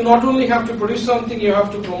because you not only have to produce something, you have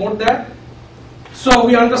to promote that. So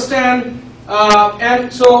we understand,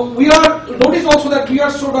 and so we are, notice also that we are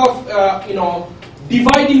sort of,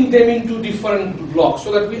 dividing them into different blocks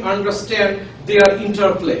so that we understand their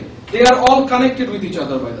interplay. They are all connected with each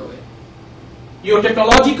other, by the way. Your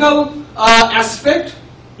technological aspect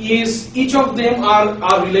is, each of them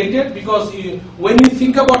are related, because when you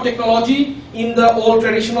think about technology in the old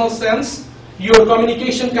traditional sense, your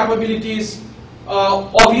communication capabilities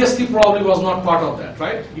obviously probably was not part of that,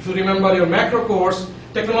 right? If you remember your macro course,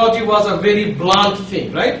 technology was a very blunt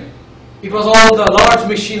thing, right? It was all the large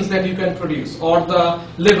machines that you can produce, or the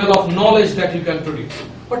level of knowledge that you can produce.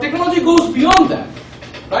 But technology goes beyond that,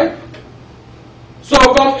 right? So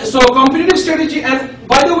competitive strategy, and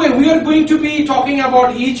by the way, we are going to be talking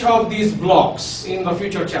about each of these blocks in the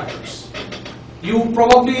future chapters. You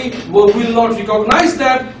probably will not recognize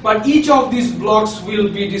that, but each of these blocks will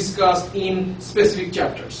be discussed in specific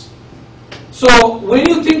chapters. So when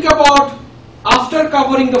you think about, after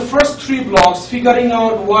covering the first 3 blocks, figuring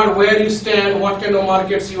out where you stand, what kind of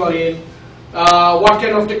markets you are in, what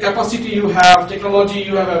kind of capacity you have, technology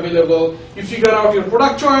you have available, you figure out your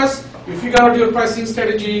product choice, you figure out your pricing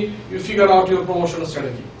strategy, you figure out your promotional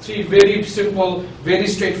strategy. 3 very simple, very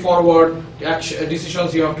straightforward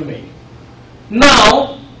decisions you have to make.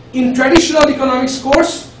 Now, in traditional economics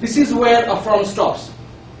course, this is where a firm stops.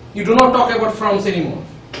 You do not talk about firms anymore.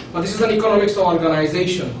 But this is an economics of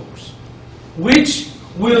organization course, which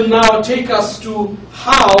will now take us to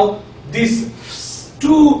how these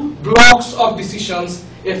 2 blocks of decisions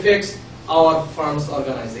affects our firm's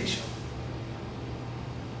organization.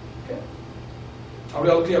 Okay? Are we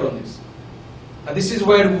all clear on this? And this is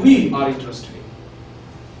where we are interested in.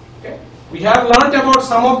 Okay? We have learned about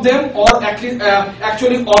some of them, or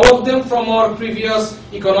actually all of them from our previous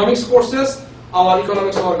economics courses. Our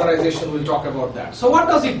economics organization will talk about that. So what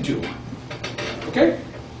does it do? Okay.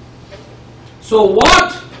 So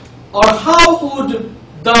what or how would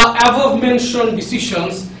the above mentioned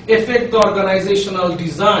decisions affect the organizational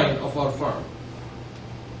design of our firm?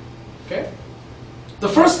 Okay. The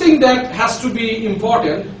first thing that has to be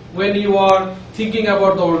important when you are thinking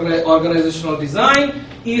about the organizational design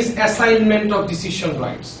is assignment of decision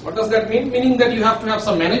rights. What does that mean? Meaning that you have to have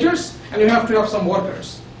some managers and you have to have some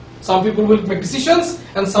workers. Some people will make decisions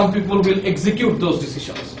and some people will execute those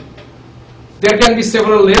decisions. There can be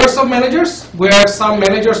several layers of managers where some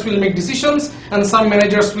managers will make decisions and some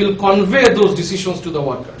managers will convey those decisions to the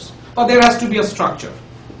workers. But there has to be a structure.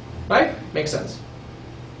 Right? Makes sense.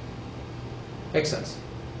 Makes sense.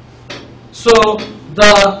 So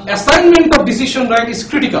the assignment of decision right is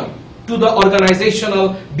critical to the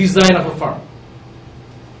organizational design of a firm.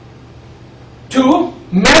 2.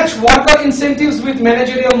 Match worker incentives with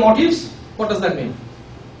managerial motives. What does that mean?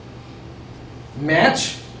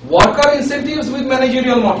 Match worker incentives with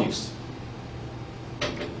managerial motives.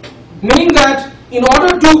 Meaning that in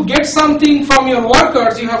order to get something from your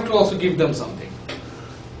workers, you have to also give them something.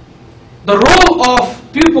 The role of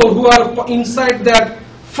people who are inside that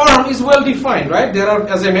firm is well defined, right? There are,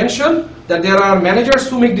 as I mentioned, that there are managers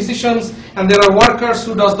who make decisions and there are workers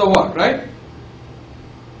who does the work, right?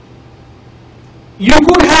 You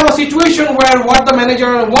could have a situation where what the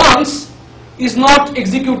manager wants is not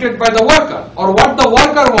executed by the worker, or what the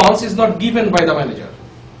worker wants is not given by the manager.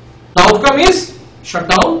 The outcome is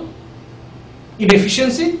shutdown,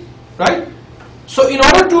 inefficiency, right? So in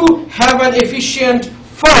order to have an efficient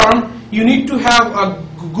firm, you need to have a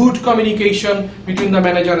good communication between the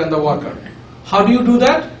manager and the worker. How do you do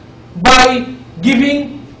that? By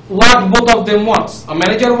giving what both of them wants. A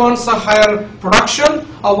manager wants a higher production,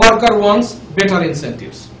 a worker wants better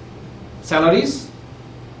incentives. Salaries,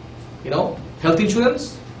 health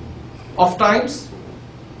insurance, off times,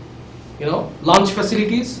 lunch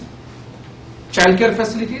facilities, childcare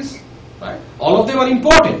facilities, right? All of them are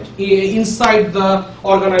important inside the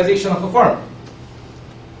organization of a firm.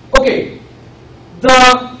 Okay,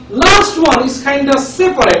 the last one is kind of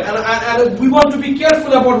separate, and we want to be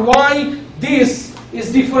careful about why this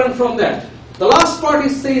is different from that. The last part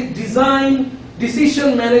is, say, design,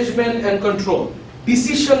 decision management and control.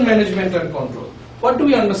 Decision management and control. What do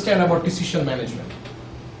we understand about decision management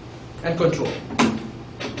and control?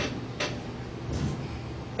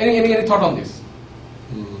 Any thought on this?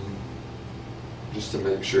 Just to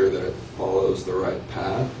make sure that it follows the right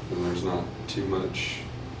path and there's not too much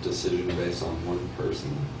decision based on one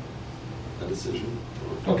person, a decision.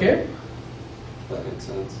 Okay. If that makes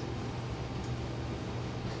sense.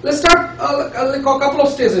 Let's start a couple of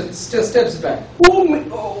steps back.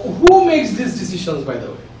 Who makes these decisions, by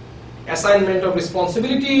the way? Assignment of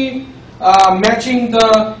responsibility, matching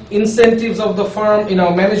the incentives of the firm,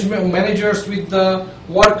 managers with the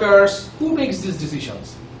workers. Who makes these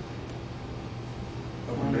decisions?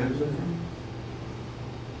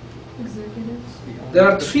 Executives. There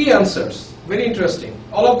are 3 answers. Very interesting.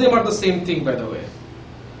 All of them are the same thing, by the way.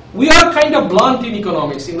 We are kind of blunt in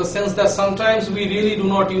economics in the sense that sometimes we really do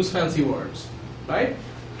not use fancy words, right?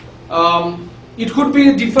 It could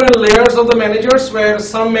be different layers of the managers where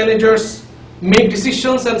some managers make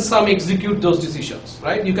decisions and some execute those decisions,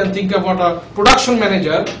 right? You can think about a production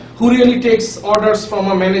manager who really takes orders from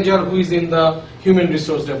a manager who is in the human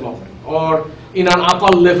resource development or in an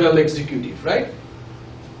upper level executive, right?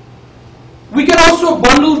 We can also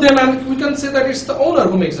bundle them and we can say that it's the owner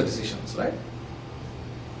who makes the decisions, right?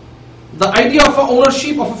 The idea of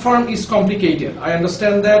ownership of a firm is complicated. I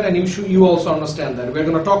understand that, and you also understand that. We're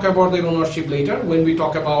going to talk about the ownership later when we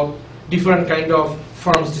talk about different kind of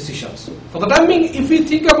firms' decisions. For the time being, if we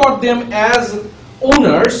think about them as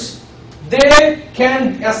owners, they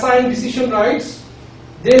can assign decision rights.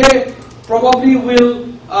 They probably will,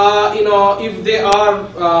 if they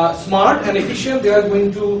are smart and efficient, they are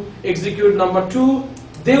going to execute number 2.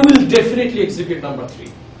 They will definitely execute number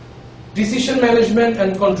 3. Decision management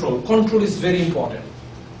and control. Control is very important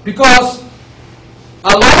because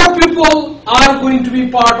a lot of people are going to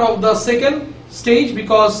be part of the second stage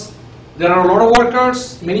because there are a lot of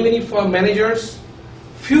workers, many managers.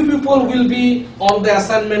 Few people will be on the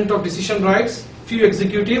assignment of decision rights, few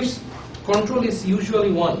executives. Control is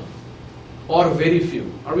usually one or very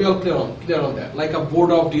few. Are we all clear on that? Like a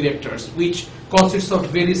board of directors, which consists of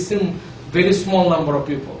very small number of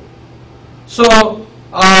people. So,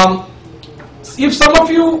 if some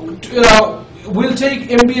of you will take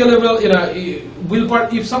MBA level,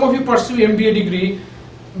 if some of you pursue MBA degree,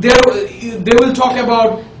 they will talk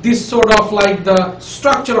about this sort of like the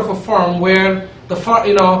structure of a firm where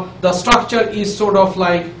the structure is sort of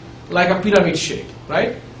like a pyramid shape,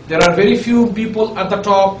 right? There are very few people at the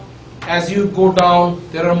top. As you go down,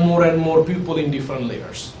 there are more and more people in different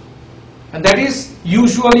layers. And that is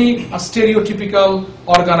usually a stereotypical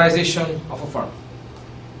organization of a firm.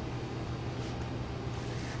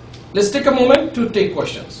 Let's take a moment to take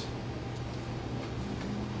questions.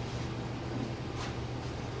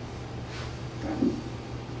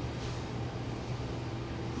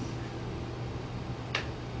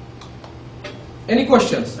 Any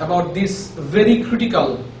questions about this very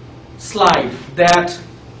critical slide that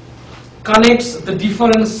connects the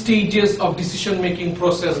different stages of decision-making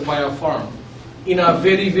process by a firm in a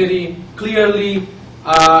very, very clear-cut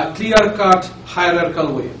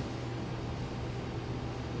hierarchical way?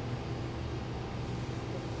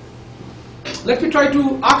 Let me try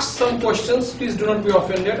to ask some questions. Please do not be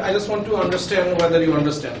offended. I just want to understand whether you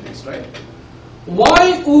understand this, right?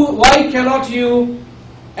 Why cannot you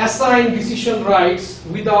assign decision rights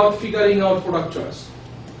without figuring out product choice?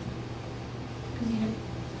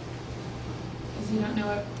 Because you don't know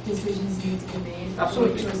what decisions need to be made.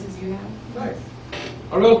 Absolutely. What choices you have. Right.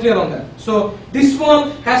 Are we all clear on that? So this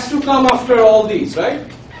one has to come after all these, right?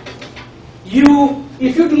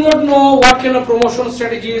 If you do not know what kind of promotion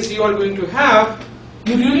strategies you are going to have,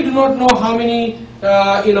 you really do not know how many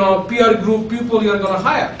peer group people you are going to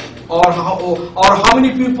hire, or how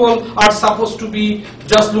many people are supposed to be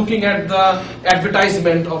just looking at the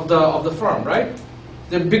advertisement of the firm, right?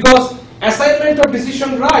 Because assignment of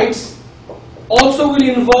decision rights also will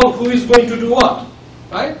involve who is going to do what,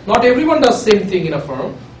 right? Not everyone does same thing in a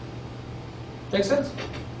firm. Make sense?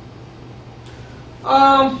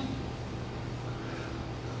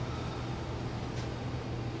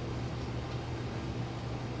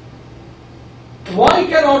 Why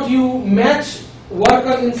cannot you match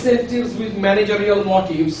worker incentives with managerial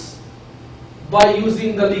motives by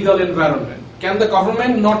using the legal environment? Can the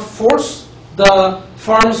government not force the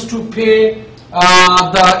firms to pay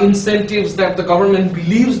the incentives that the government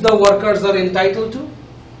believes the workers are entitled to?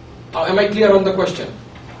 Am I clear on the question?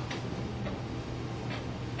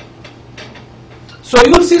 So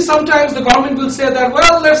you will see sometimes the government will say that,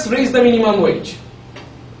 well, let's raise the minimum wage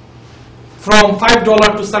from $5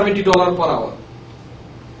 to $70 per hour.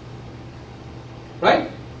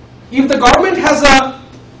 Right? If the government has a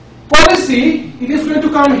policy, it is going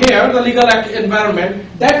to come here, the legal environment,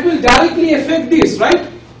 that will directly affect this, right?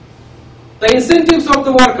 The incentives of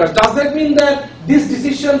the workers. Does that mean that this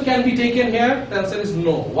decision can be taken here? The answer is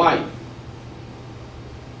no. Why?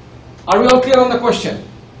 Are we all clear on the question?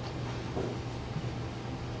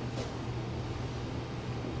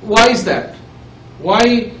 Why is that?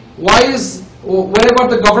 Why is whenever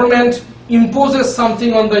the government imposes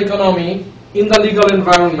something on the economy in the legal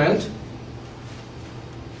environment,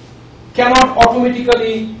 cannot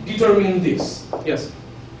automatically determine this? Yes?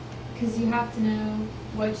 Because you have to know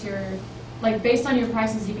what your, like based on your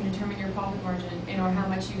prices you can determine your profit margin or how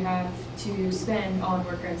much you have to spend on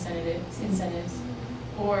worker incentives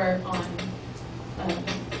or on,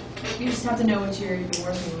 you just have to know what you're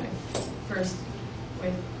working with first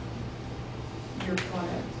with your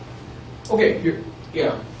product. Okay,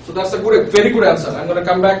 yeah, so that's a very good answer. I'm going to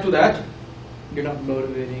come back to that. You're not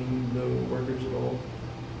motivating the workers at all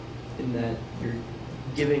in that you're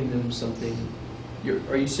giving them something.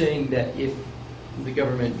 Are you saying that if the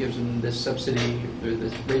government gives them this subsidy or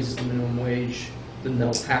this raises the minimum wage, then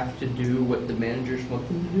they'll have to do what the managers want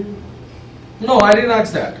them to do? No, I didn't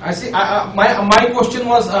ask that. I see. My question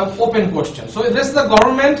was an open question. So if the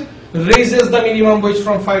government raises the minimum wage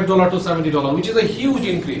from $5 to $70, which is a huge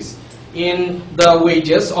increase in the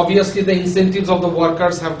wages, obviously the incentives of the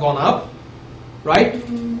workers have gone up. Right?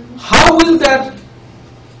 How will that?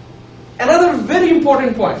 Another very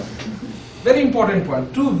important point.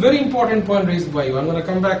 Two very important points raised by you. I'm going to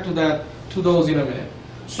come back to those in a minute.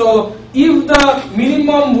 So, if the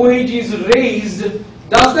minimum wage is raised,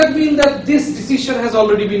 does that mean that this decision has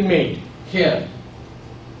already been made here?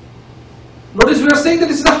 Notice we are saying that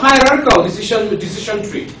this is a hierarchical decision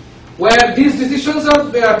tree, where these decisions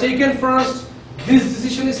are taken first, this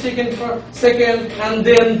decision is taken second, and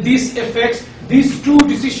then this affects. These two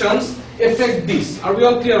decisions affect this. Are we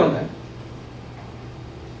all clear on that?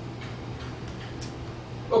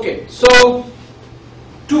 Okay, so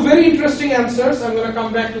two very interesting answers. I'm going to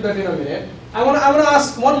come back to that in a minute. I want to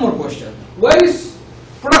ask one more question. Where is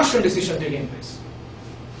production decision taking place?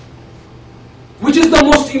 Which is the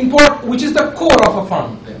most important, which is the core of a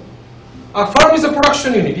firm then? A firm is a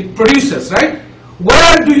production unit, it produces, right?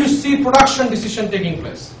 Where do you see production decision taking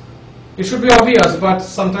place? It should be obvious, but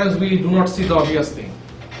sometimes we do not see the obvious thing.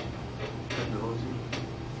 Technology,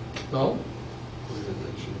 No?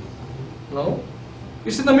 organization. No?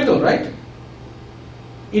 It's in the middle, right?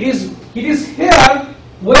 It is here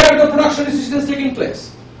where the production decision is taking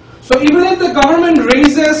place. So even if the government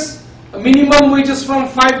raises minimum wages from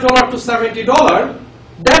 $5 to $70,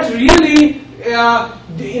 that really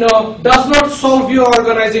does not solve your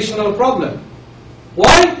organizational problem.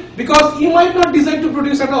 Why? Because you might not decide to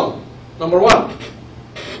produce at all, number one.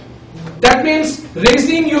 That means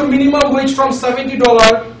raising your minimum wage from $70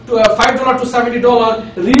 to $5 to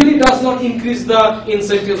 $70 really does not increase the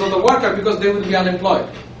incentives of the worker because they will be unemployed.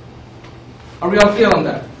 Are we all clear on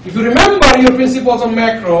that? If you remember your principles of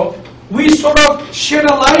macro, we sort of shed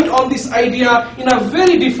a light on this idea in a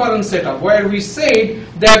very different setup where we said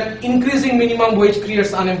that increasing minimum wage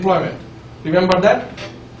creates unemployment. Remember that?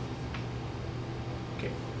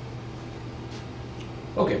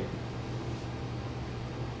 Okay.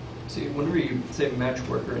 See, when we say match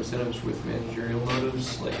worker incentives with managerial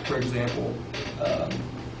motives, like for example,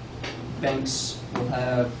 banks will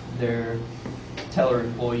have their teller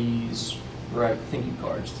employees write thank you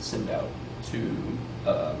cards to send out to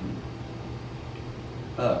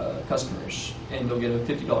customers, and they'll get a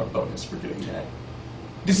 $50 bonus for doing that.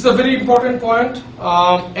 This is a very important point,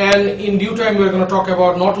 and in due time we're going to talk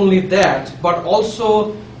about not only that, but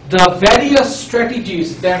also the various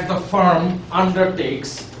strategies that the firm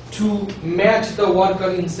undertakes to match the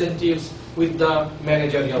worker incentives with the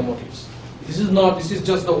managerial motives. This is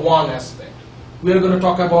just the one aspect. We are going to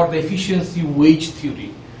talk about the efficiency wage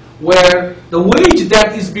theory, where the wage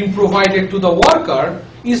that is being provided to the worker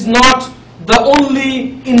is not the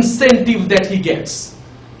only incentive that he gets.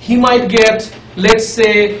 He might get, let's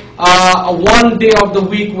say, one day of the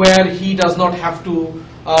week where he does not have to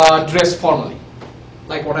dress formally,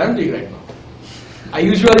 like what I'm doing right now. I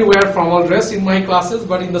usually wear formal dress in my classes,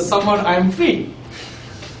 but in the summer I am free,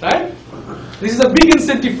 right? This is a big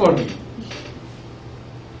incentive for me.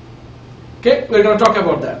 Okay, we're going to talk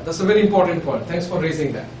about that. That's a very important point. Thanks for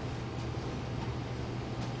raising that.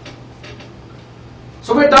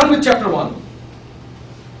 So we're done with chapter 1.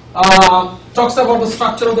 Talks about the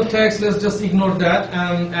structure of the text. Let's just ignore that.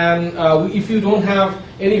 And if you don't have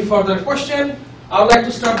any further question, I would like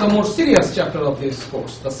to start the more serious chapter of this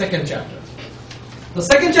course, the second chapter. The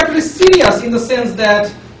second chapter is serious in the sense that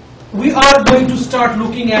we are going to start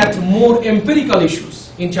looking at more empirical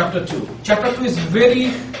issues in chapter 2. Chapter 2 is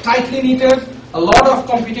very tightly knitted, a lot of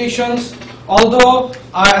computations. Although,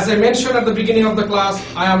 as I mentioned at the beginning of the class,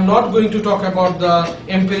 I am not going to talk about the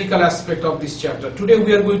empirical aspect of this chapter. Today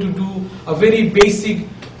we are going to do a very basic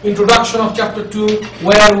introduction of chapter 2,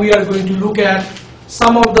 where we are going to look at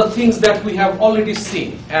some of the things that we have already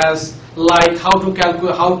seen, as like how to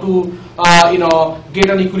calculate, how to get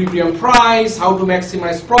an equilibrium price, how to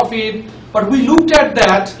maximize profit. But we looked at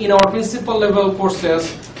that in our principal level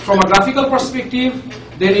courses from a graphical perspective.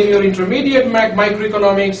 Then in your intermediate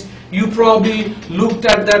microeconomics, you probably looked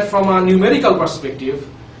at that from a numerical perspective.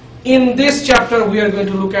 In this chapter, we are going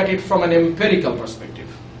to look at it from an empirical perspective,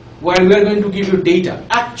 where we are going to give you data,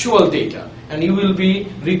 actual data, and you will be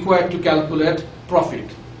required to calculate profit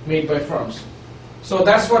made by firms. So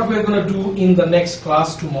that's what we're going to do in the next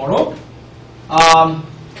class tomorrow.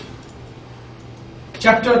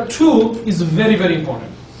 Chapter 2 is very, very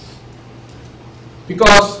important,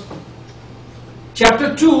 because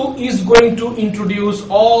chapter 2 is going to introduce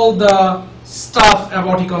all the stuff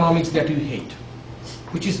about economics that you hate,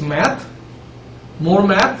 which is math, more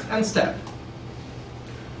math, and stat.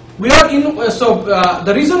 We are in,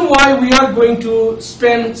 the reason why we are going to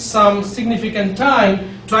spend some significant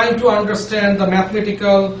time trying to understand the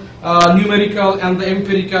mathematical, numerical, and the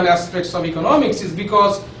empirical aspects of economics is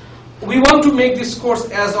because we want to make this course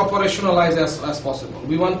as operationalized as possible.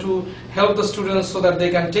 We want to help the students so that they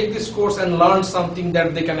can take this course and learn something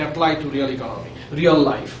that they can apply to real economy, real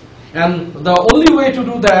life. And the only way to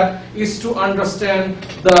do that is to understand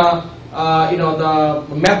the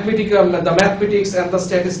mathematics and the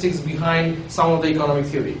statistics behind some of the economic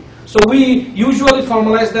theory. So we usually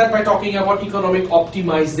formalize that by talking about economic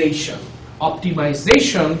optimization.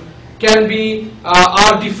 Optimization can be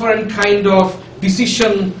a different kind of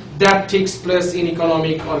decision that takes place in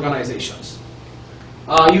economic organizations.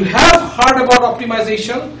 You have heard about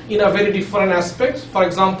optimization in a very different aspect. For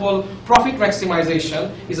example, profit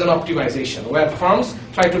maximization is an optimization where firms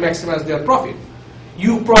try to maximize their profit.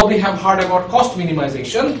 You probably have heard about cost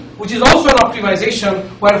minimization, which is also an optimization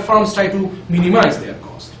where firms try to minimize their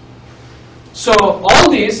cost. So all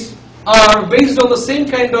these are based on the same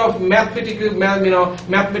kind of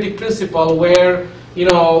mathematic principle where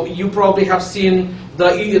you probably have seen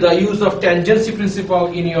the use of tangency principle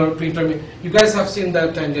in your intermediate. You guys have seen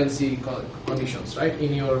the tangency conditions, right,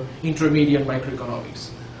 in your intermediate microeconomics,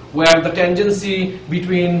 where the tangency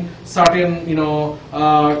between certain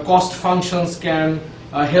cost functions can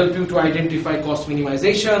help you to identify cost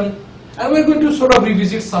minimization, and we're going to sort of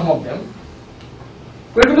revisit some of them.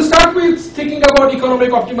 We're going to start with thinking about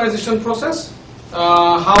economic optimization process.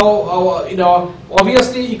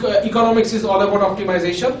 Obviously economics is all about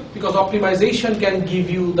optimization, because optimization can give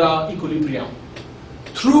you the equilibrium.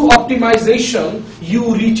 Through optimization,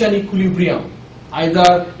 you reach an equilibrium.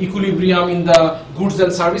 Either equilibrium in the goods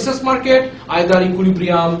and services market, either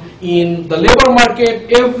equilibrium in the labor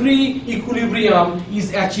market. Every equilibrium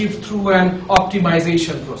is achieved through an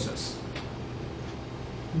optimization process.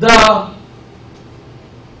 The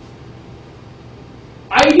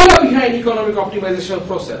idea behind economic optimization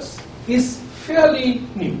process is fairly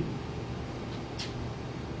new.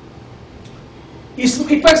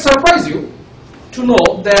 It might surprise you to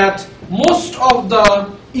know that most of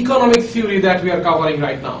the economic theory that we are covering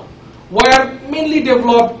right now were mainly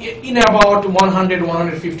developed in about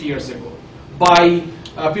 100-150 years ago by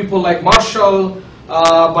people like Marshall,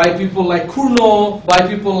 by people like Cournot, by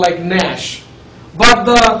people like Nash. But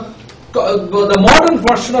the modern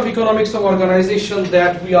version of economics of organization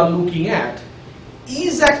that we are looking at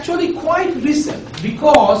is actually quite recent,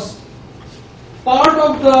 because part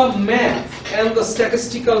of the math and the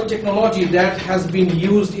statistical technology that has been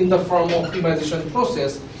used in the firm optimization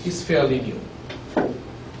process is fairly new.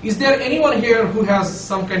 Is there anyone here who has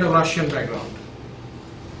some kind of Russian background?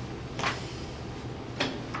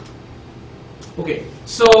 Okay,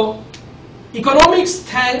 so economics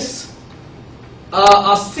thanks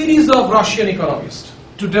a series of Russian economists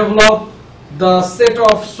to develop the set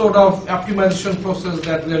of sort of optimization process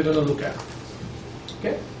that we are going to look at.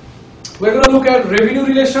 Okay, we're going to look at revenue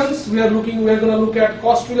relations. We're going to look at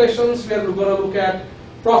cost relations. We're going to look at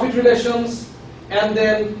profit relations, and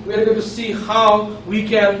then we're going to see how we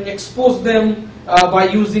can expose them by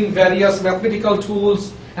using various mathematical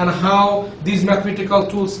tools, and how these mathematical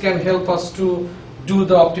tools can help us to do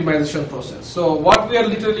the optimization process. So what we are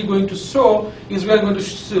literally going to show is we are going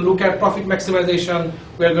to look at profit maximization,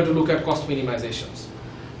 we are going to look at cost minimizations.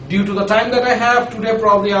 Due to the time that I have today,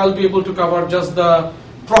 probably I'll be able to cover just the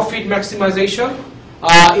profit maximization.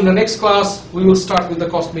 In the next class, we will start with the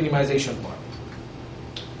cost minimization part.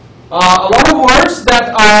 A lot of words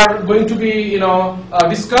that are going to be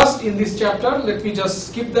discussed in this chapter. Let me just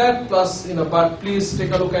skip that, plus but please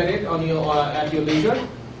take a look at it on your at your leisure.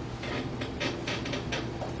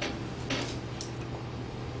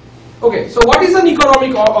 Okay, so what is an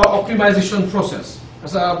economic optimization process?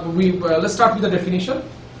 Let's start with the definition.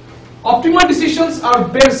 Optimal decisions are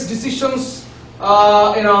best decisions,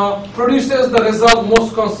 produces the result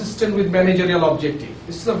most consistent with managerial objective.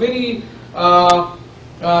 This is a very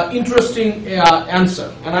interesting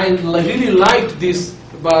answer, and I really liked this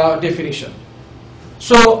definition.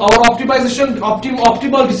 So our optimal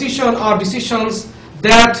decision are decisions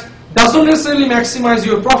that doesn't necessarily maximize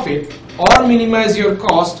your profit or minimize your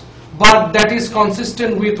cost, but that is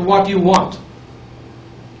consistent with what you want.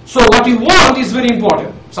 So what you want is very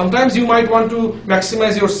important. Sometimes you might want to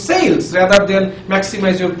maximize your sales rather than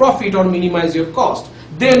maximize your profit or minimize your cost.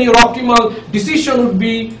 Then your optimal decision would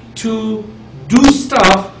be to do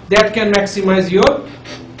stuff that can maximize your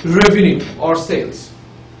revenue or sales.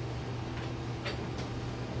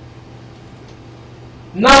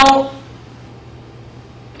 Now,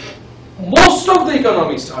 most of the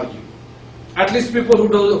economists argue, at least people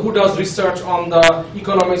who does research on the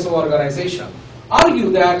economics of organization,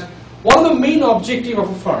 argue that one of the main objectives of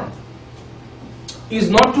a firm is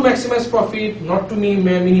not to maximize profit, not to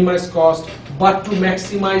minimize cost, but to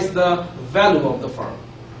maximize the value of the firm.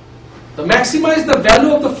 The maximize the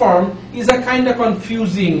value of the firm is a kind of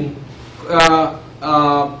confusing,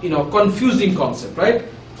 confusing concept, right?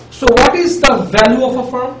 So what is the value of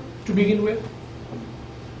a firm to begin with?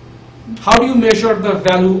 How do you measure the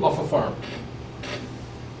value of a firm?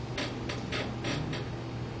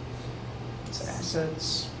 It's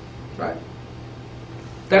assets. Right.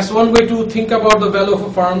 That's one way to think about the value of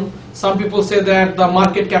a firm. Some people say that the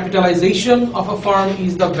market capitalization of a firm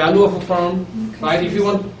is the value of a firm, right? If you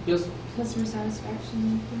want, yes. Customer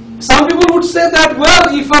satisfaction. Some people would say that,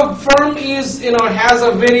 well, if a firm is, has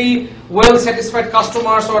a very well satisfied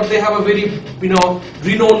customers, or they have a very,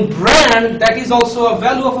 renowned brand, that is also a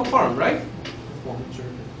value of a firm, right?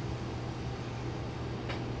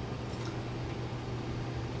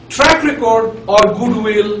 Track record or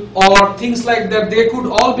goodwill or things like that, they could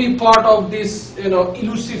all be part of this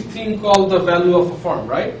elusive thing called the value of a firm,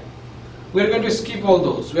 right? we are going to skip all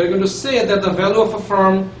those. We are going to say that the value of a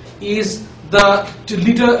firm is the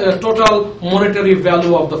total monetary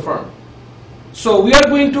value of the firm. So we are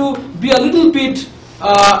going to be a little bit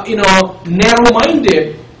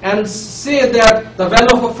narrow-minded and say that the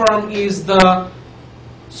value of a firm is the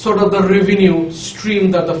sort of the revenue stream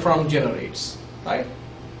that the firm generates, right?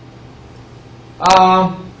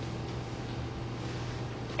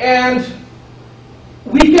 And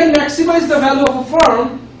we can maximize the value of a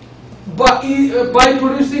firm by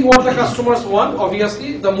producing what the customers want.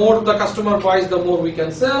 Obviously, the more the customer buys, the more we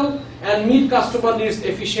can sell, and meet customer needs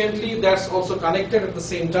efficiently. That's also connected at the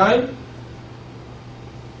same time.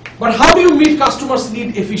 But how do you meet customers'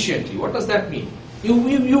 need efficiently? What does that mean?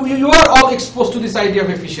 You are all exposed to this idea of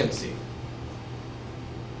efficiency.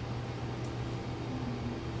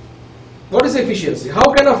 What is efficiency?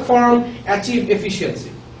 How can a firm achieve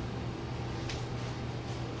efficiency?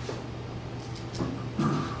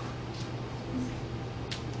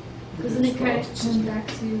 Doesn't it kind of come back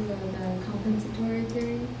to the compensatory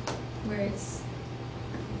theory, where it's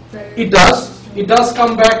better? It does. It does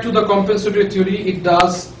come back to the compensatory theory. It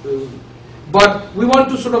does. But we want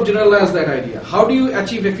to sort of generalize that idea. How do you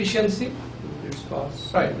achieve efficiency? Reduce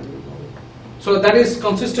costs. Right. So that is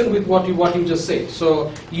consistent with what you just said.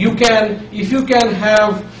 So you can, if you can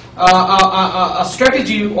have a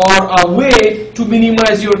strategy or a way to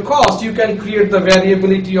minimize your cost, you can create the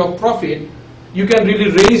variability of profit. You can really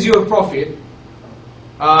raise your profit,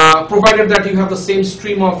 provided that you have the same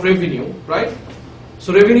stream of revenue, right?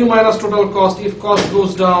 So revenue minus total cost. If cost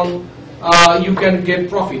goes down, you can get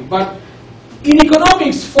profit. But in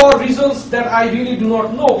economics, for reasons that I really do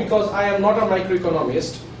not know, because I am not a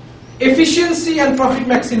microeconomist, efficiency and profit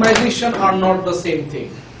maximization are not the same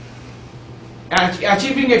thing.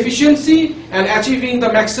 Achieving efficiency and achieving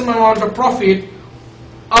the maximum amount of profit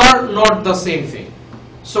are not the same thing.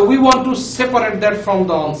 So we want to separate that from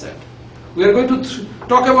the onset. We are going to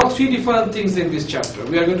talk about three different things in this chapter.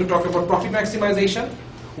 We are going to talk about profit maximization,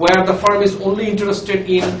 where the firm is only interested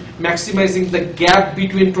in maximizing the gap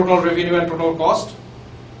between total revenue and total cost.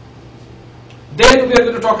 Then we are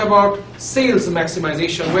going to talk about sales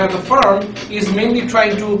maximization, where the firm is mainly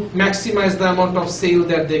trying to maximize the amount of sale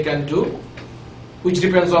that they can do, which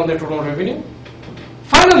depends on their total revenue.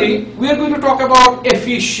 Finally, we are going to talk about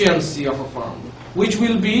efficiency of a firm, which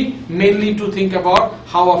will be mainly to think about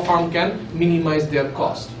how a firm can minimize their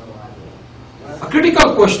cost. A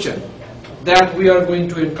critical question that we are going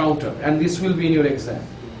to encounter, and this will be in your exam,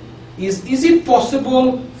 is it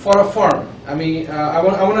possible for a firm, I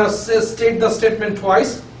want to state the statement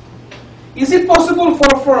twice, is it possible for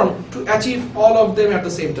a firm to achieve all of them at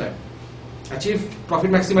the same time? Achieve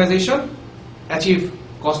profit maximization, achieve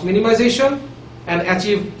cost minimization, and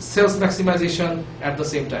achieve sales maximization at the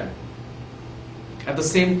same time, at the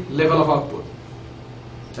same level of output?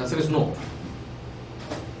 The answer is no.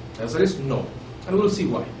 The answer is no. And we'll see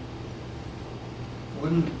why.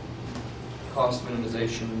 Wouldn't cost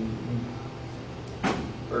minimization,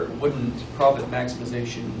 or wouldn't profit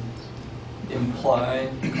maximization imply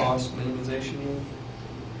cost minimization?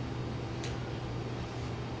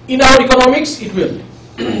 In our economics, it will.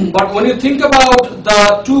 But when you think about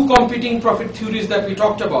the two competing profit theories that we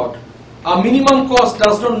talked about, a minimum cost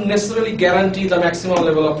does not necessarily guarantee the maximum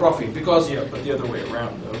level of profit, because but the other way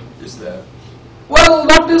around, though, is that. well,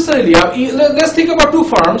 not necessarily. Let's think about two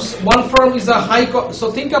firms. One firm is a high cost.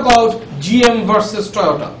 So think about GM versus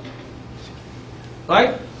Toyota,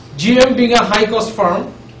 right? GM being a high cost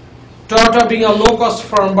firm, Toyota being a low cost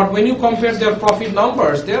firm. But when you compare their profit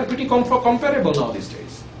numbers, they are pretty comparable now these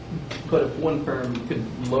days. But if one firm could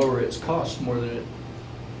lower its cost more than it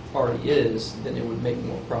already is, then it would make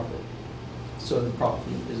more profit. So the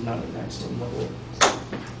profit is not at maximum level.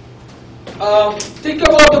 Think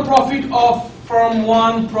about the profit of firm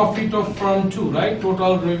 1, profit of firm 2, right?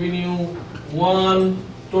 Total revenue 1,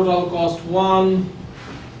 total cost 1,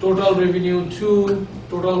 total revenue 2,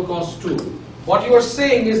 total cost 2. What you are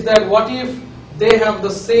saying is that what if they have the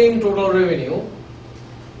same total revenue,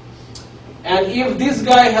 and if this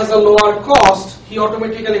guy has a lower cost, he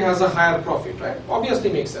automatically has a higher profit, right?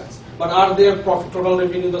 Obviously makes sense. But are their profit total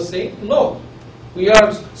revenue the same? No. We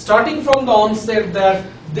are starting from the onset that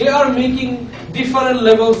they are making different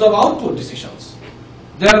levels of output decisions.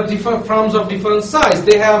 There are different firms of different size.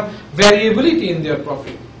 They have variability in their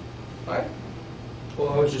profit, right? Well,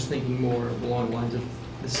 I was just thinking more along the lines of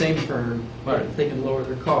the same firm, Right. they can lower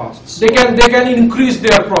their costs. They can increase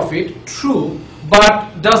their profit, true,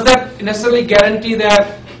 but does that necessarily guarantee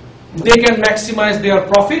that they can maximize their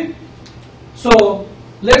profit? So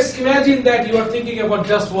let's imagine that you are thinking about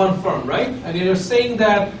just one firm, right? And you're saying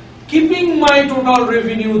that keeping my total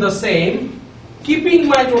revenue the same,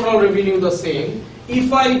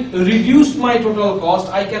 if I reduce my total cost,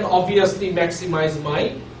 I can obviously maximize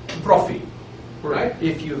my profit, right?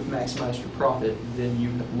 If you have maximized your profit, then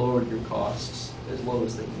you have lowered your costs as low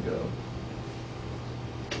as they can go,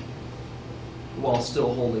 while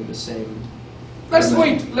still holding the same. Let's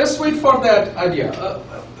wait for that idea.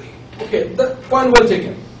 Okay, the point well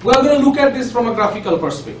taken. We are going to look at this from a graphical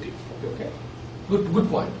perspective. Okay, good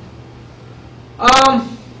point.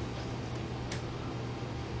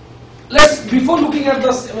 Before looking at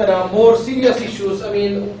the more serious issues, I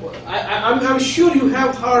mean, I'm sure you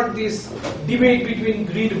have heard this debate between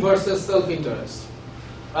greed versus self-interest.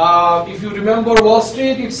 If you remember Wall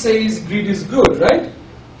Street, it says greed is good, right?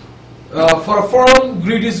 For a firm,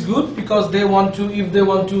 greed is good because if they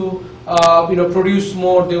want to produce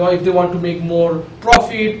more, if they want to make more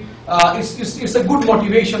profit, it's a good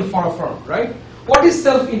motivation for a firm, right? What is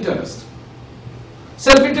self-interest?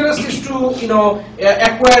 Self-interest is to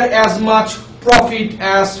acquire as much profit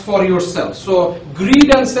as for yourself. So greed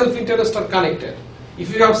and self-interest are connected.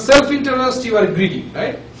 If you have self-interest, you are greedy,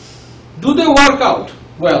 right? Do they work out?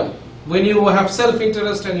 Well, when you have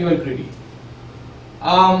self-interest and you are greedy.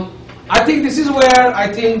 I think this is where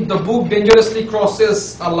I think the book dangerously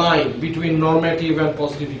crosses a line between normative and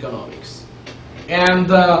positive economics. And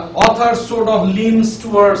the author sort of leans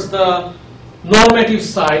towards the normative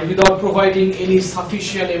side without providing any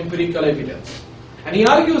sufficient empirical evidence. And he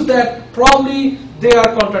argues that probably they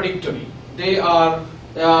are contradictory. They are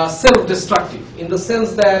self-destructive in the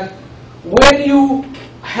sense that when you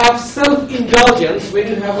have self-indulgence, when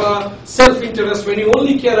you have a self-interest, when you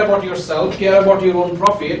only care about yourself, care about your own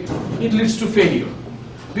profit, it leads to failure.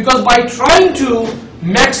 Because by trying to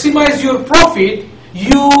maximize your profit,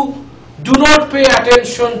 you do not pay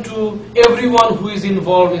attention to everyone who is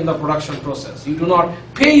involved in the production process. You do not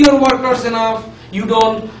pay your workers enough. You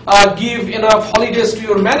don't give enough holidays to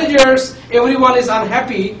your managers. Everyone is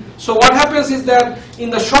unhappy. So what happens is that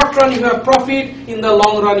in the short run you have profit, in the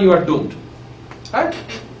long run you are doomed. Right?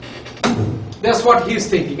 That's what he's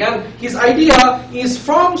thinking. And his idea is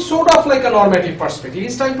from sort of like a normative perspective.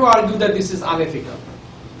 He's trying to argue that this is unethical.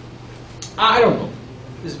 I don't know.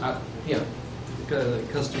 Yeah. The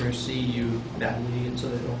customers see you badly, and so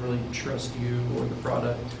they don't really trust you or the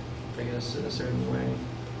product, I guess, in a certain way.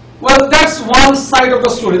 Well, that's one side of the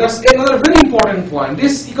story. That's another very important point.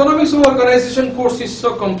 This economics of organization course is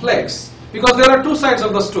so complex because there are two sides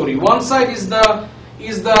of the story. One side is the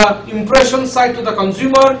impression side to the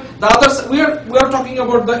consumer. The other we are talking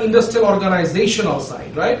about the industrial organizational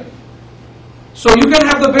side, right? So you can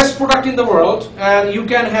have the best product in the world, and you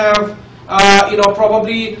can have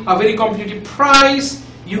probably a very competitive price.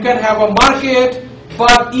 You can have a market,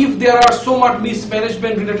 but if there are so much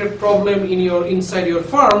mismanagement related problem inside your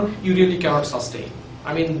firm, you really cannot sustain.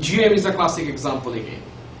 I mean, GM is a classic example again,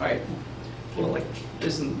 right? Well,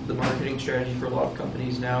 isn't the marketing strategy for a lot of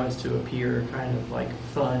companies now is to appear kind of like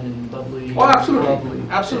fun and bubbly? Oh, absolutely, bubbly,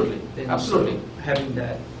 absolutely, and absolutely. So having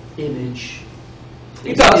that image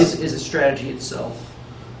is a strategy itself.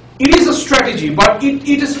 It is a strategy, but it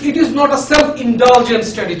is not a self-indulgent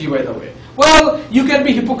strategy, by the way. Well, you can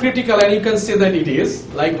be hypocritical and you can say that it is,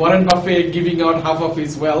 like Warren Buffett giving out half of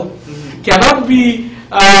his wealth, cannot be,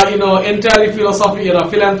 entirely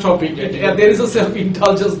philanthropic. There is a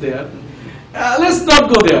self-indulgence there. Let's not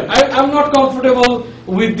go there. I'm not comfortable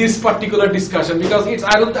with this particular discussion because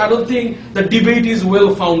I don't think the debate is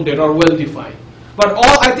well founded or well defined. But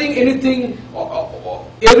I think everything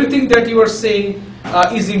that you are saying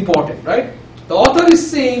is important, right? The author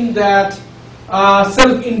is saying that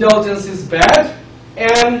self-indulgence is bad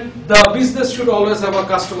and the business should always have a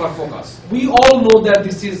customer focus. We all know that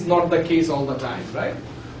this is not the case all the time, right?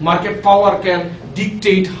 Market power can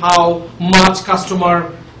dictate how much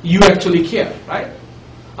customer you actually care, right?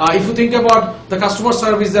 If you think about the customer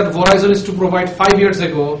service that Verizon used to provide 5 years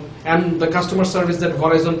ago and the customer service that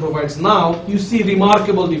Verizon provides now, you see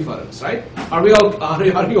remarkable difference, right? Are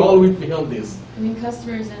you all with me on this? I mean,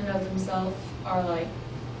 customers in and of themselves are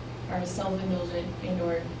self-indulgent and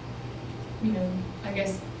or, I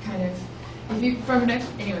guess kind of, if you,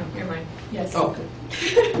 anyway, never mind. Yes. Okay.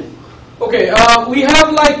 Okay, we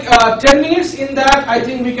have 10 minutes in that. I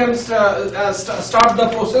think we can start the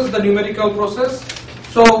process, the numerical process.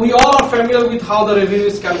 So we all are familiar with how the revenue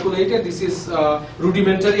is calculated. This is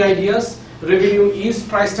rudimentary ideas. Revenue is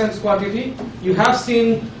price times quantity. You have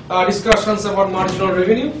seen discussions about marginal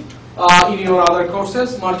revenue in your other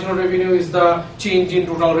courses. Marginal revenue is the change in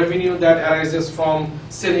total revenue that arises from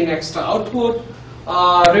selling extra output.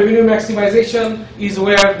 Revenue maximization is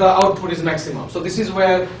where the output is maximum. So this is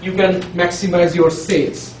where you can maximize your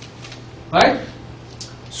sales. right?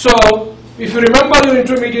 So if you remember your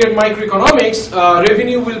intermediate microeconomics,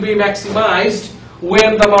 revenue will be maximized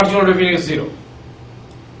when the marginal revenue is 0,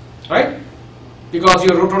 right? Because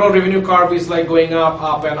your total revenue curve is like going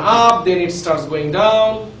up and up, then it starts going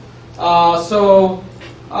down. So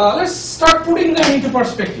let's start putting them into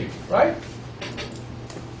perspective, right?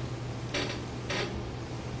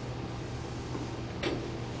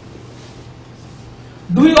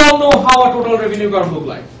 Do we all know how a total revenue curve look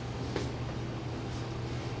like?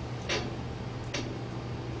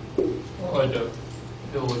 Like a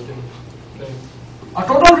hill-looking thing. A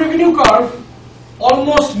total revenue curve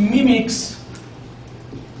almost mimics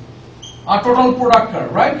a total product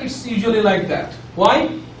curve, right? It's usually like that.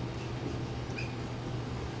 Why?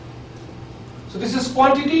 So this is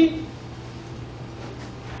quantity,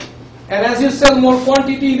 and as you sell more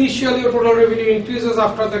quantity, initially your total revenue increases,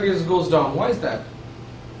 after that it goes down. Why is that?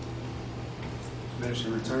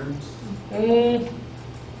 Diminishing returns.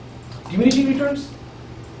 Diminishing returns?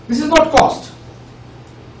 This is not cost.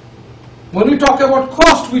 When we talk about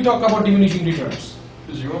cost, we talk about diminishing returns.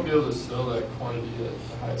 Because you won't be able to sell that quantity at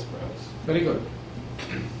the highest price. Very good.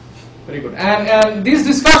 Very good. And this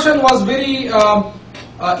discussion was very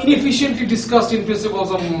inefficiently discussed in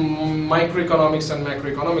principles of microeconomics and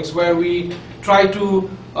macroeconomics, where we try to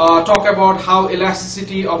talk about how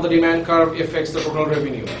elasticity of the demand curve affects the total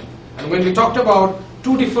revenue. And when we talked about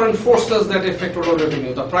two different forces that affect total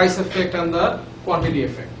revenue, the price effect and the quantity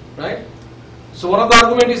effect, right? So one of the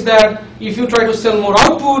argument is that if you try to sell more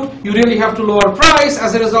output, you really have to lower price.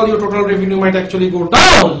 As a result, your total revenue might actually go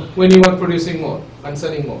down when you are producing more and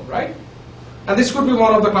selling more, right? And this could be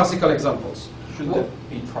one of the classical examples. Should that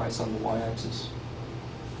be price on the y-axis?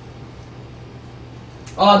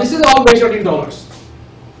 This is all measured in dollars,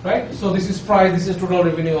 right? So this is price, this is total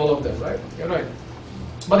revenue, all of them, right? You're right.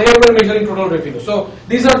 But here we're measuring total revenue. So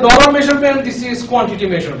these are dollar measurement, this is quantity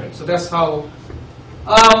measurement. So that's how.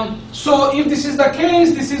 So if this is the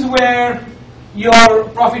case, this is where your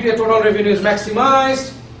profit and total revenue is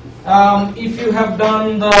maximized. If you have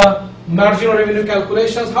done the marginal revenue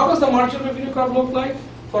calculations, how does the marginal revenue curve look like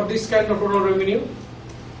for this kind of total revenue?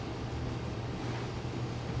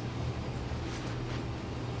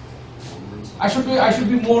 I should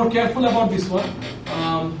be more careful about this one.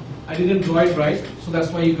 I didn't draw it right, so that's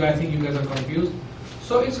why I think you guys are confused.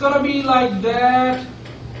 So it's gonna be like that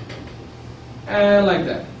and like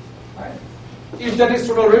that. Right? If that is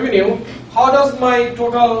total revenue, how does my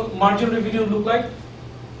total marginal revenue look like?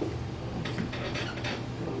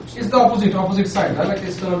 It's the opposite side, right? Like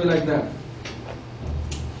it's gonna be like that.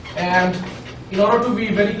 And in order to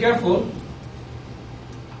be very careful,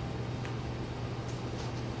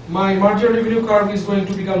 my marginal revenue curve is going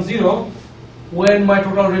to become 0 when my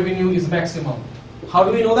total revenue is maximum. How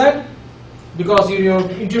do we know that? Because in your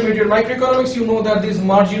intermediate microeconomics, you know that this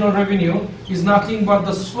marginal revenue is nothing but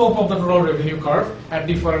the slope of the total revenue curve at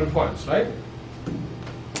different points, right?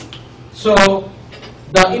 So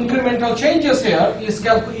the incremental changes here is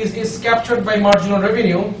captured by marginal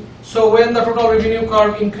revenue. So when the total revenue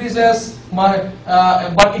curve increases, but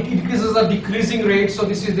it increases at a decreasing rate. So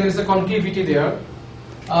there is a concavity there,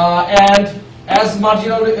 and as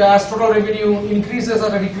total revenue increases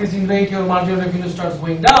at a decreasing rate, your marginal revenue starts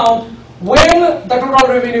going down. When the total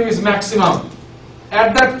revenue is maximum,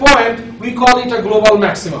 at that point we call it a global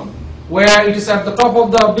maximum, where it is at the top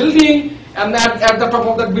of the building, and at the top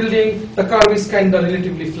of that building the curve is kind of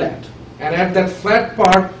relatively flat, and at that flat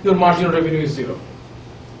part your marginal revenue is 0.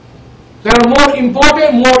 There are more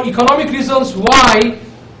important, more economic reasons why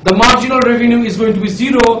the marginal revenue is going to be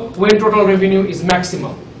 0 when total revenue is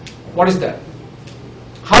maximum. What is that?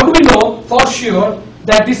 How do we know for sure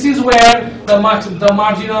that this is where the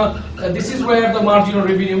marginal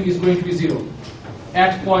revenue is going to be 0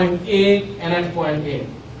 at point A and at point A?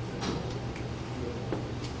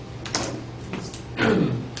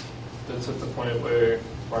 That's at the point where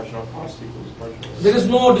marginal cost equals marginal. There is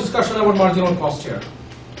no discussion about marginal cost here.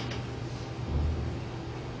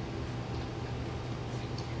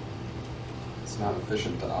 It's not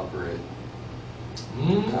efficient to operate.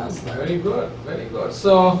 Past that. Very good, very good.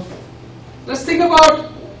 So let's think about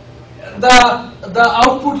the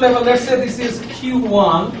output level. Let's say this is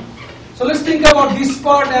Q1. So let's think about this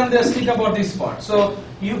part and let's think about this part. So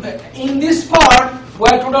in this part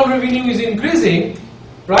where total revenue is increasing,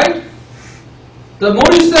 right? The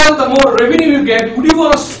more you sell, the more revenue you get. Would you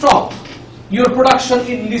want to stop your production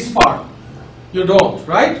in this part? You don't,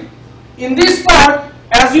 right? In this part,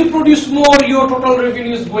 as you produce more, your total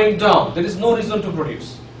revenue is going down. There is no reason to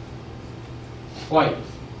produce. Why?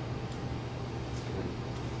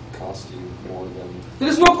 Cost you more than. There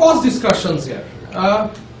is no cost discussions here.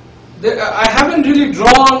 I haven't really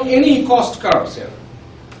drawn any cost curves here.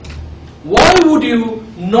 Why would you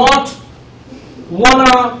not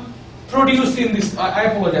wanna produce in this? I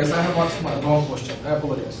apologize. I have asked my wrong question. I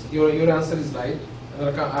apologize. Your answer is right.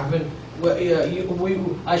 I haven't. Well,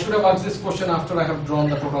 I should have asked this question after I have drawn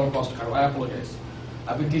the total cost curve. I apologize.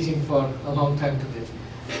 I've been teaching for a long time today.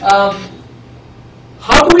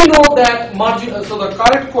 How do we know that margin? So the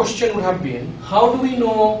correct question would have been: how do we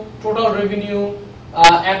know total revenue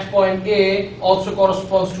at point A also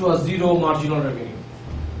corresponds to a zero marginal revenue?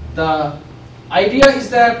 The idea is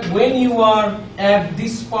that when you are at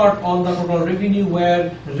this part on the total revenue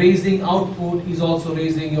where raising output is also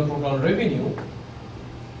raising your total revenue,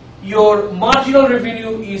 your marginal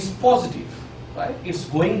revenue is positive, right? It's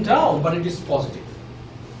going down, but it is positive.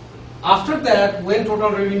 After that, when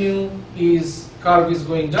total revenue curve is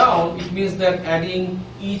going down, it means that adding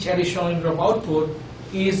each additional unit of output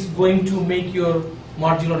is going to make your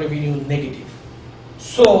marginal revenue negative.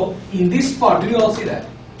 So in this part, do you all see that?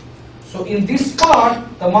 So in this part,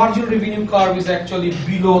 the marginal revenue curve is actually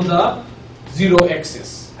below the zero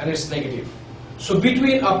axis and it's negative. So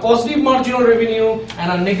between a positive marginal revenue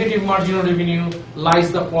and a negative marginal revenue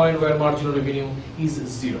lies the point where marginal revenue is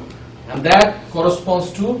zero. And that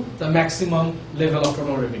corresponds to the maximum level of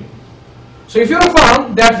total revenue. So if you're a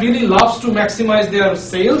firm that really loves to maximize their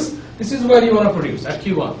sales, this is where you want to produce at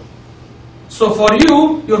Q1. So for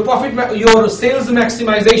you, your sales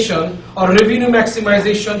maximization or revenue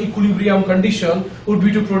maximization equilibrium condition would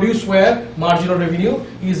be to produce where marginal revenue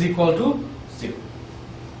is equal to zero.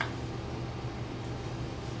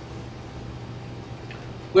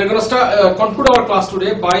 We're going to conclude our class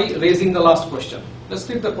today by raising the last question. Let's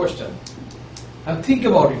take the question and think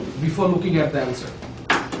about it before looking at the answer.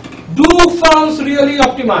 Do firms really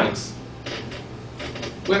optimize?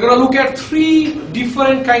 We're going to look at 3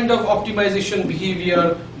 different kind of optimization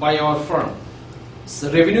behavior by our firm. So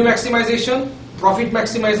revenue maximization, profit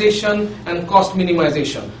maximization, and cost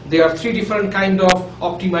minimization. There are 3 different kind of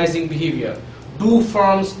optimizing behavior. Do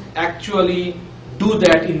firms actually do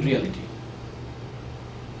that in reality?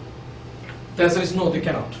 The answer is no, they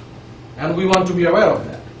cannot. And we want to be aware of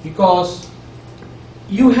that because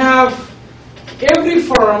you have every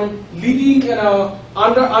firm leading,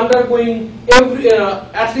 undergoing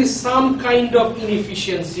at least some kind of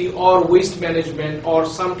inefficiency or waste management or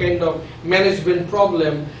some kind of management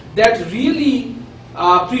problem that really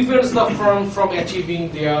prevents the firm from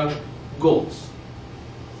achieving their goals.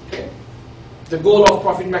 Okay? The goal of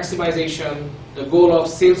profit maximization, the goal of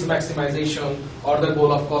sales maximization, or the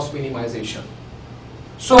goal of cost minimization.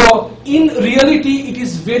 So in reality, it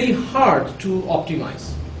is very hard to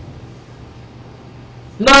optimize.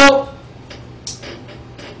 Now,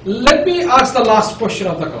 let me ask the last question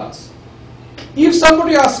of the class. If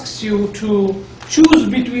somebody asks you to choose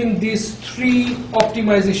between these 3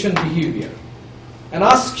 optimization behavior and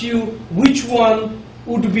ask you which one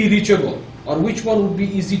would be reachable or which one would be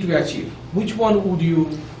easy to achieve, which one would you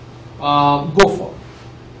go for?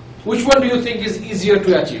 Which one do you think is easier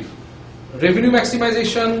to achieve? Revenue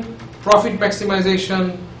maximization, profit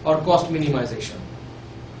maximization, or cost minimization?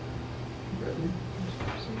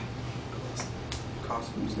 Cost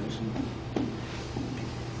minimization.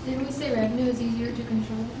 Didn't we say revenue is easier to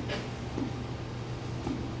control?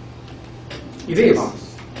 It is.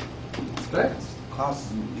 Cost. Right?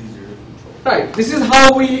 Cost is easier to control. Right. This is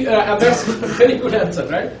how we, and that's a very good answer,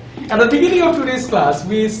 right? At the beginning of today's class,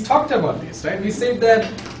 we talked about this, right? We said that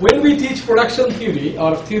when we teach production theory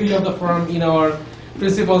or theory of the firm in our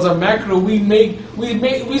principles of macro, we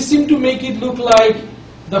seem to make it look like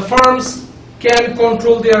the firms can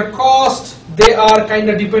control their cost. They are kind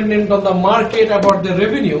of dependent on the market about their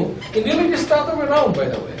revenue. In reality, it's the other way around, by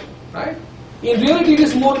the way, right? In reality,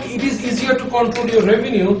 it is easier to control your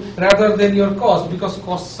revenue rather than your cost because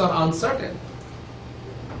costs are uncertain.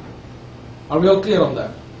 Are we all clear on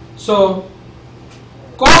that? So,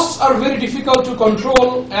 costs are very difficult to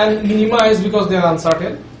control and minimize because they are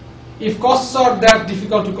uncertain. If costs are that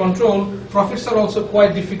difficult to control, profits are also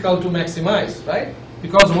quite difficult to maximize, right?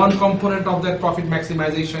 Because one component of that profit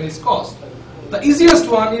maximization is cost. The easiest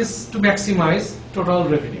one is to maximize total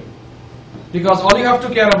revenue. Because all you have to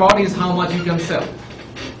care about is how much you can sell.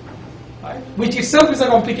 Right? Which itself is a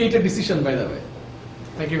complicated decision, by the way.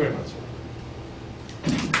 Thank you very much. I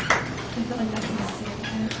feel like that's necessary.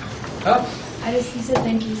 Huh? You said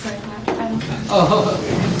thank you, so I clapped. I don't know. Oh.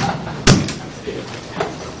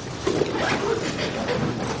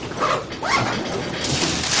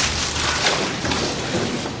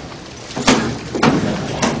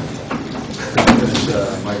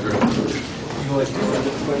 Micro. You like to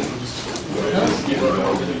questions? Huh?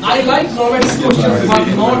 I like normative questions, but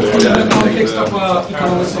not in the context of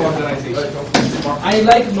economics organization. I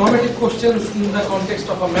like normative questions in the context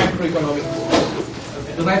of a macroeconomic course.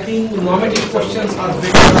 Because I think normative questions are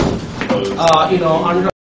better, under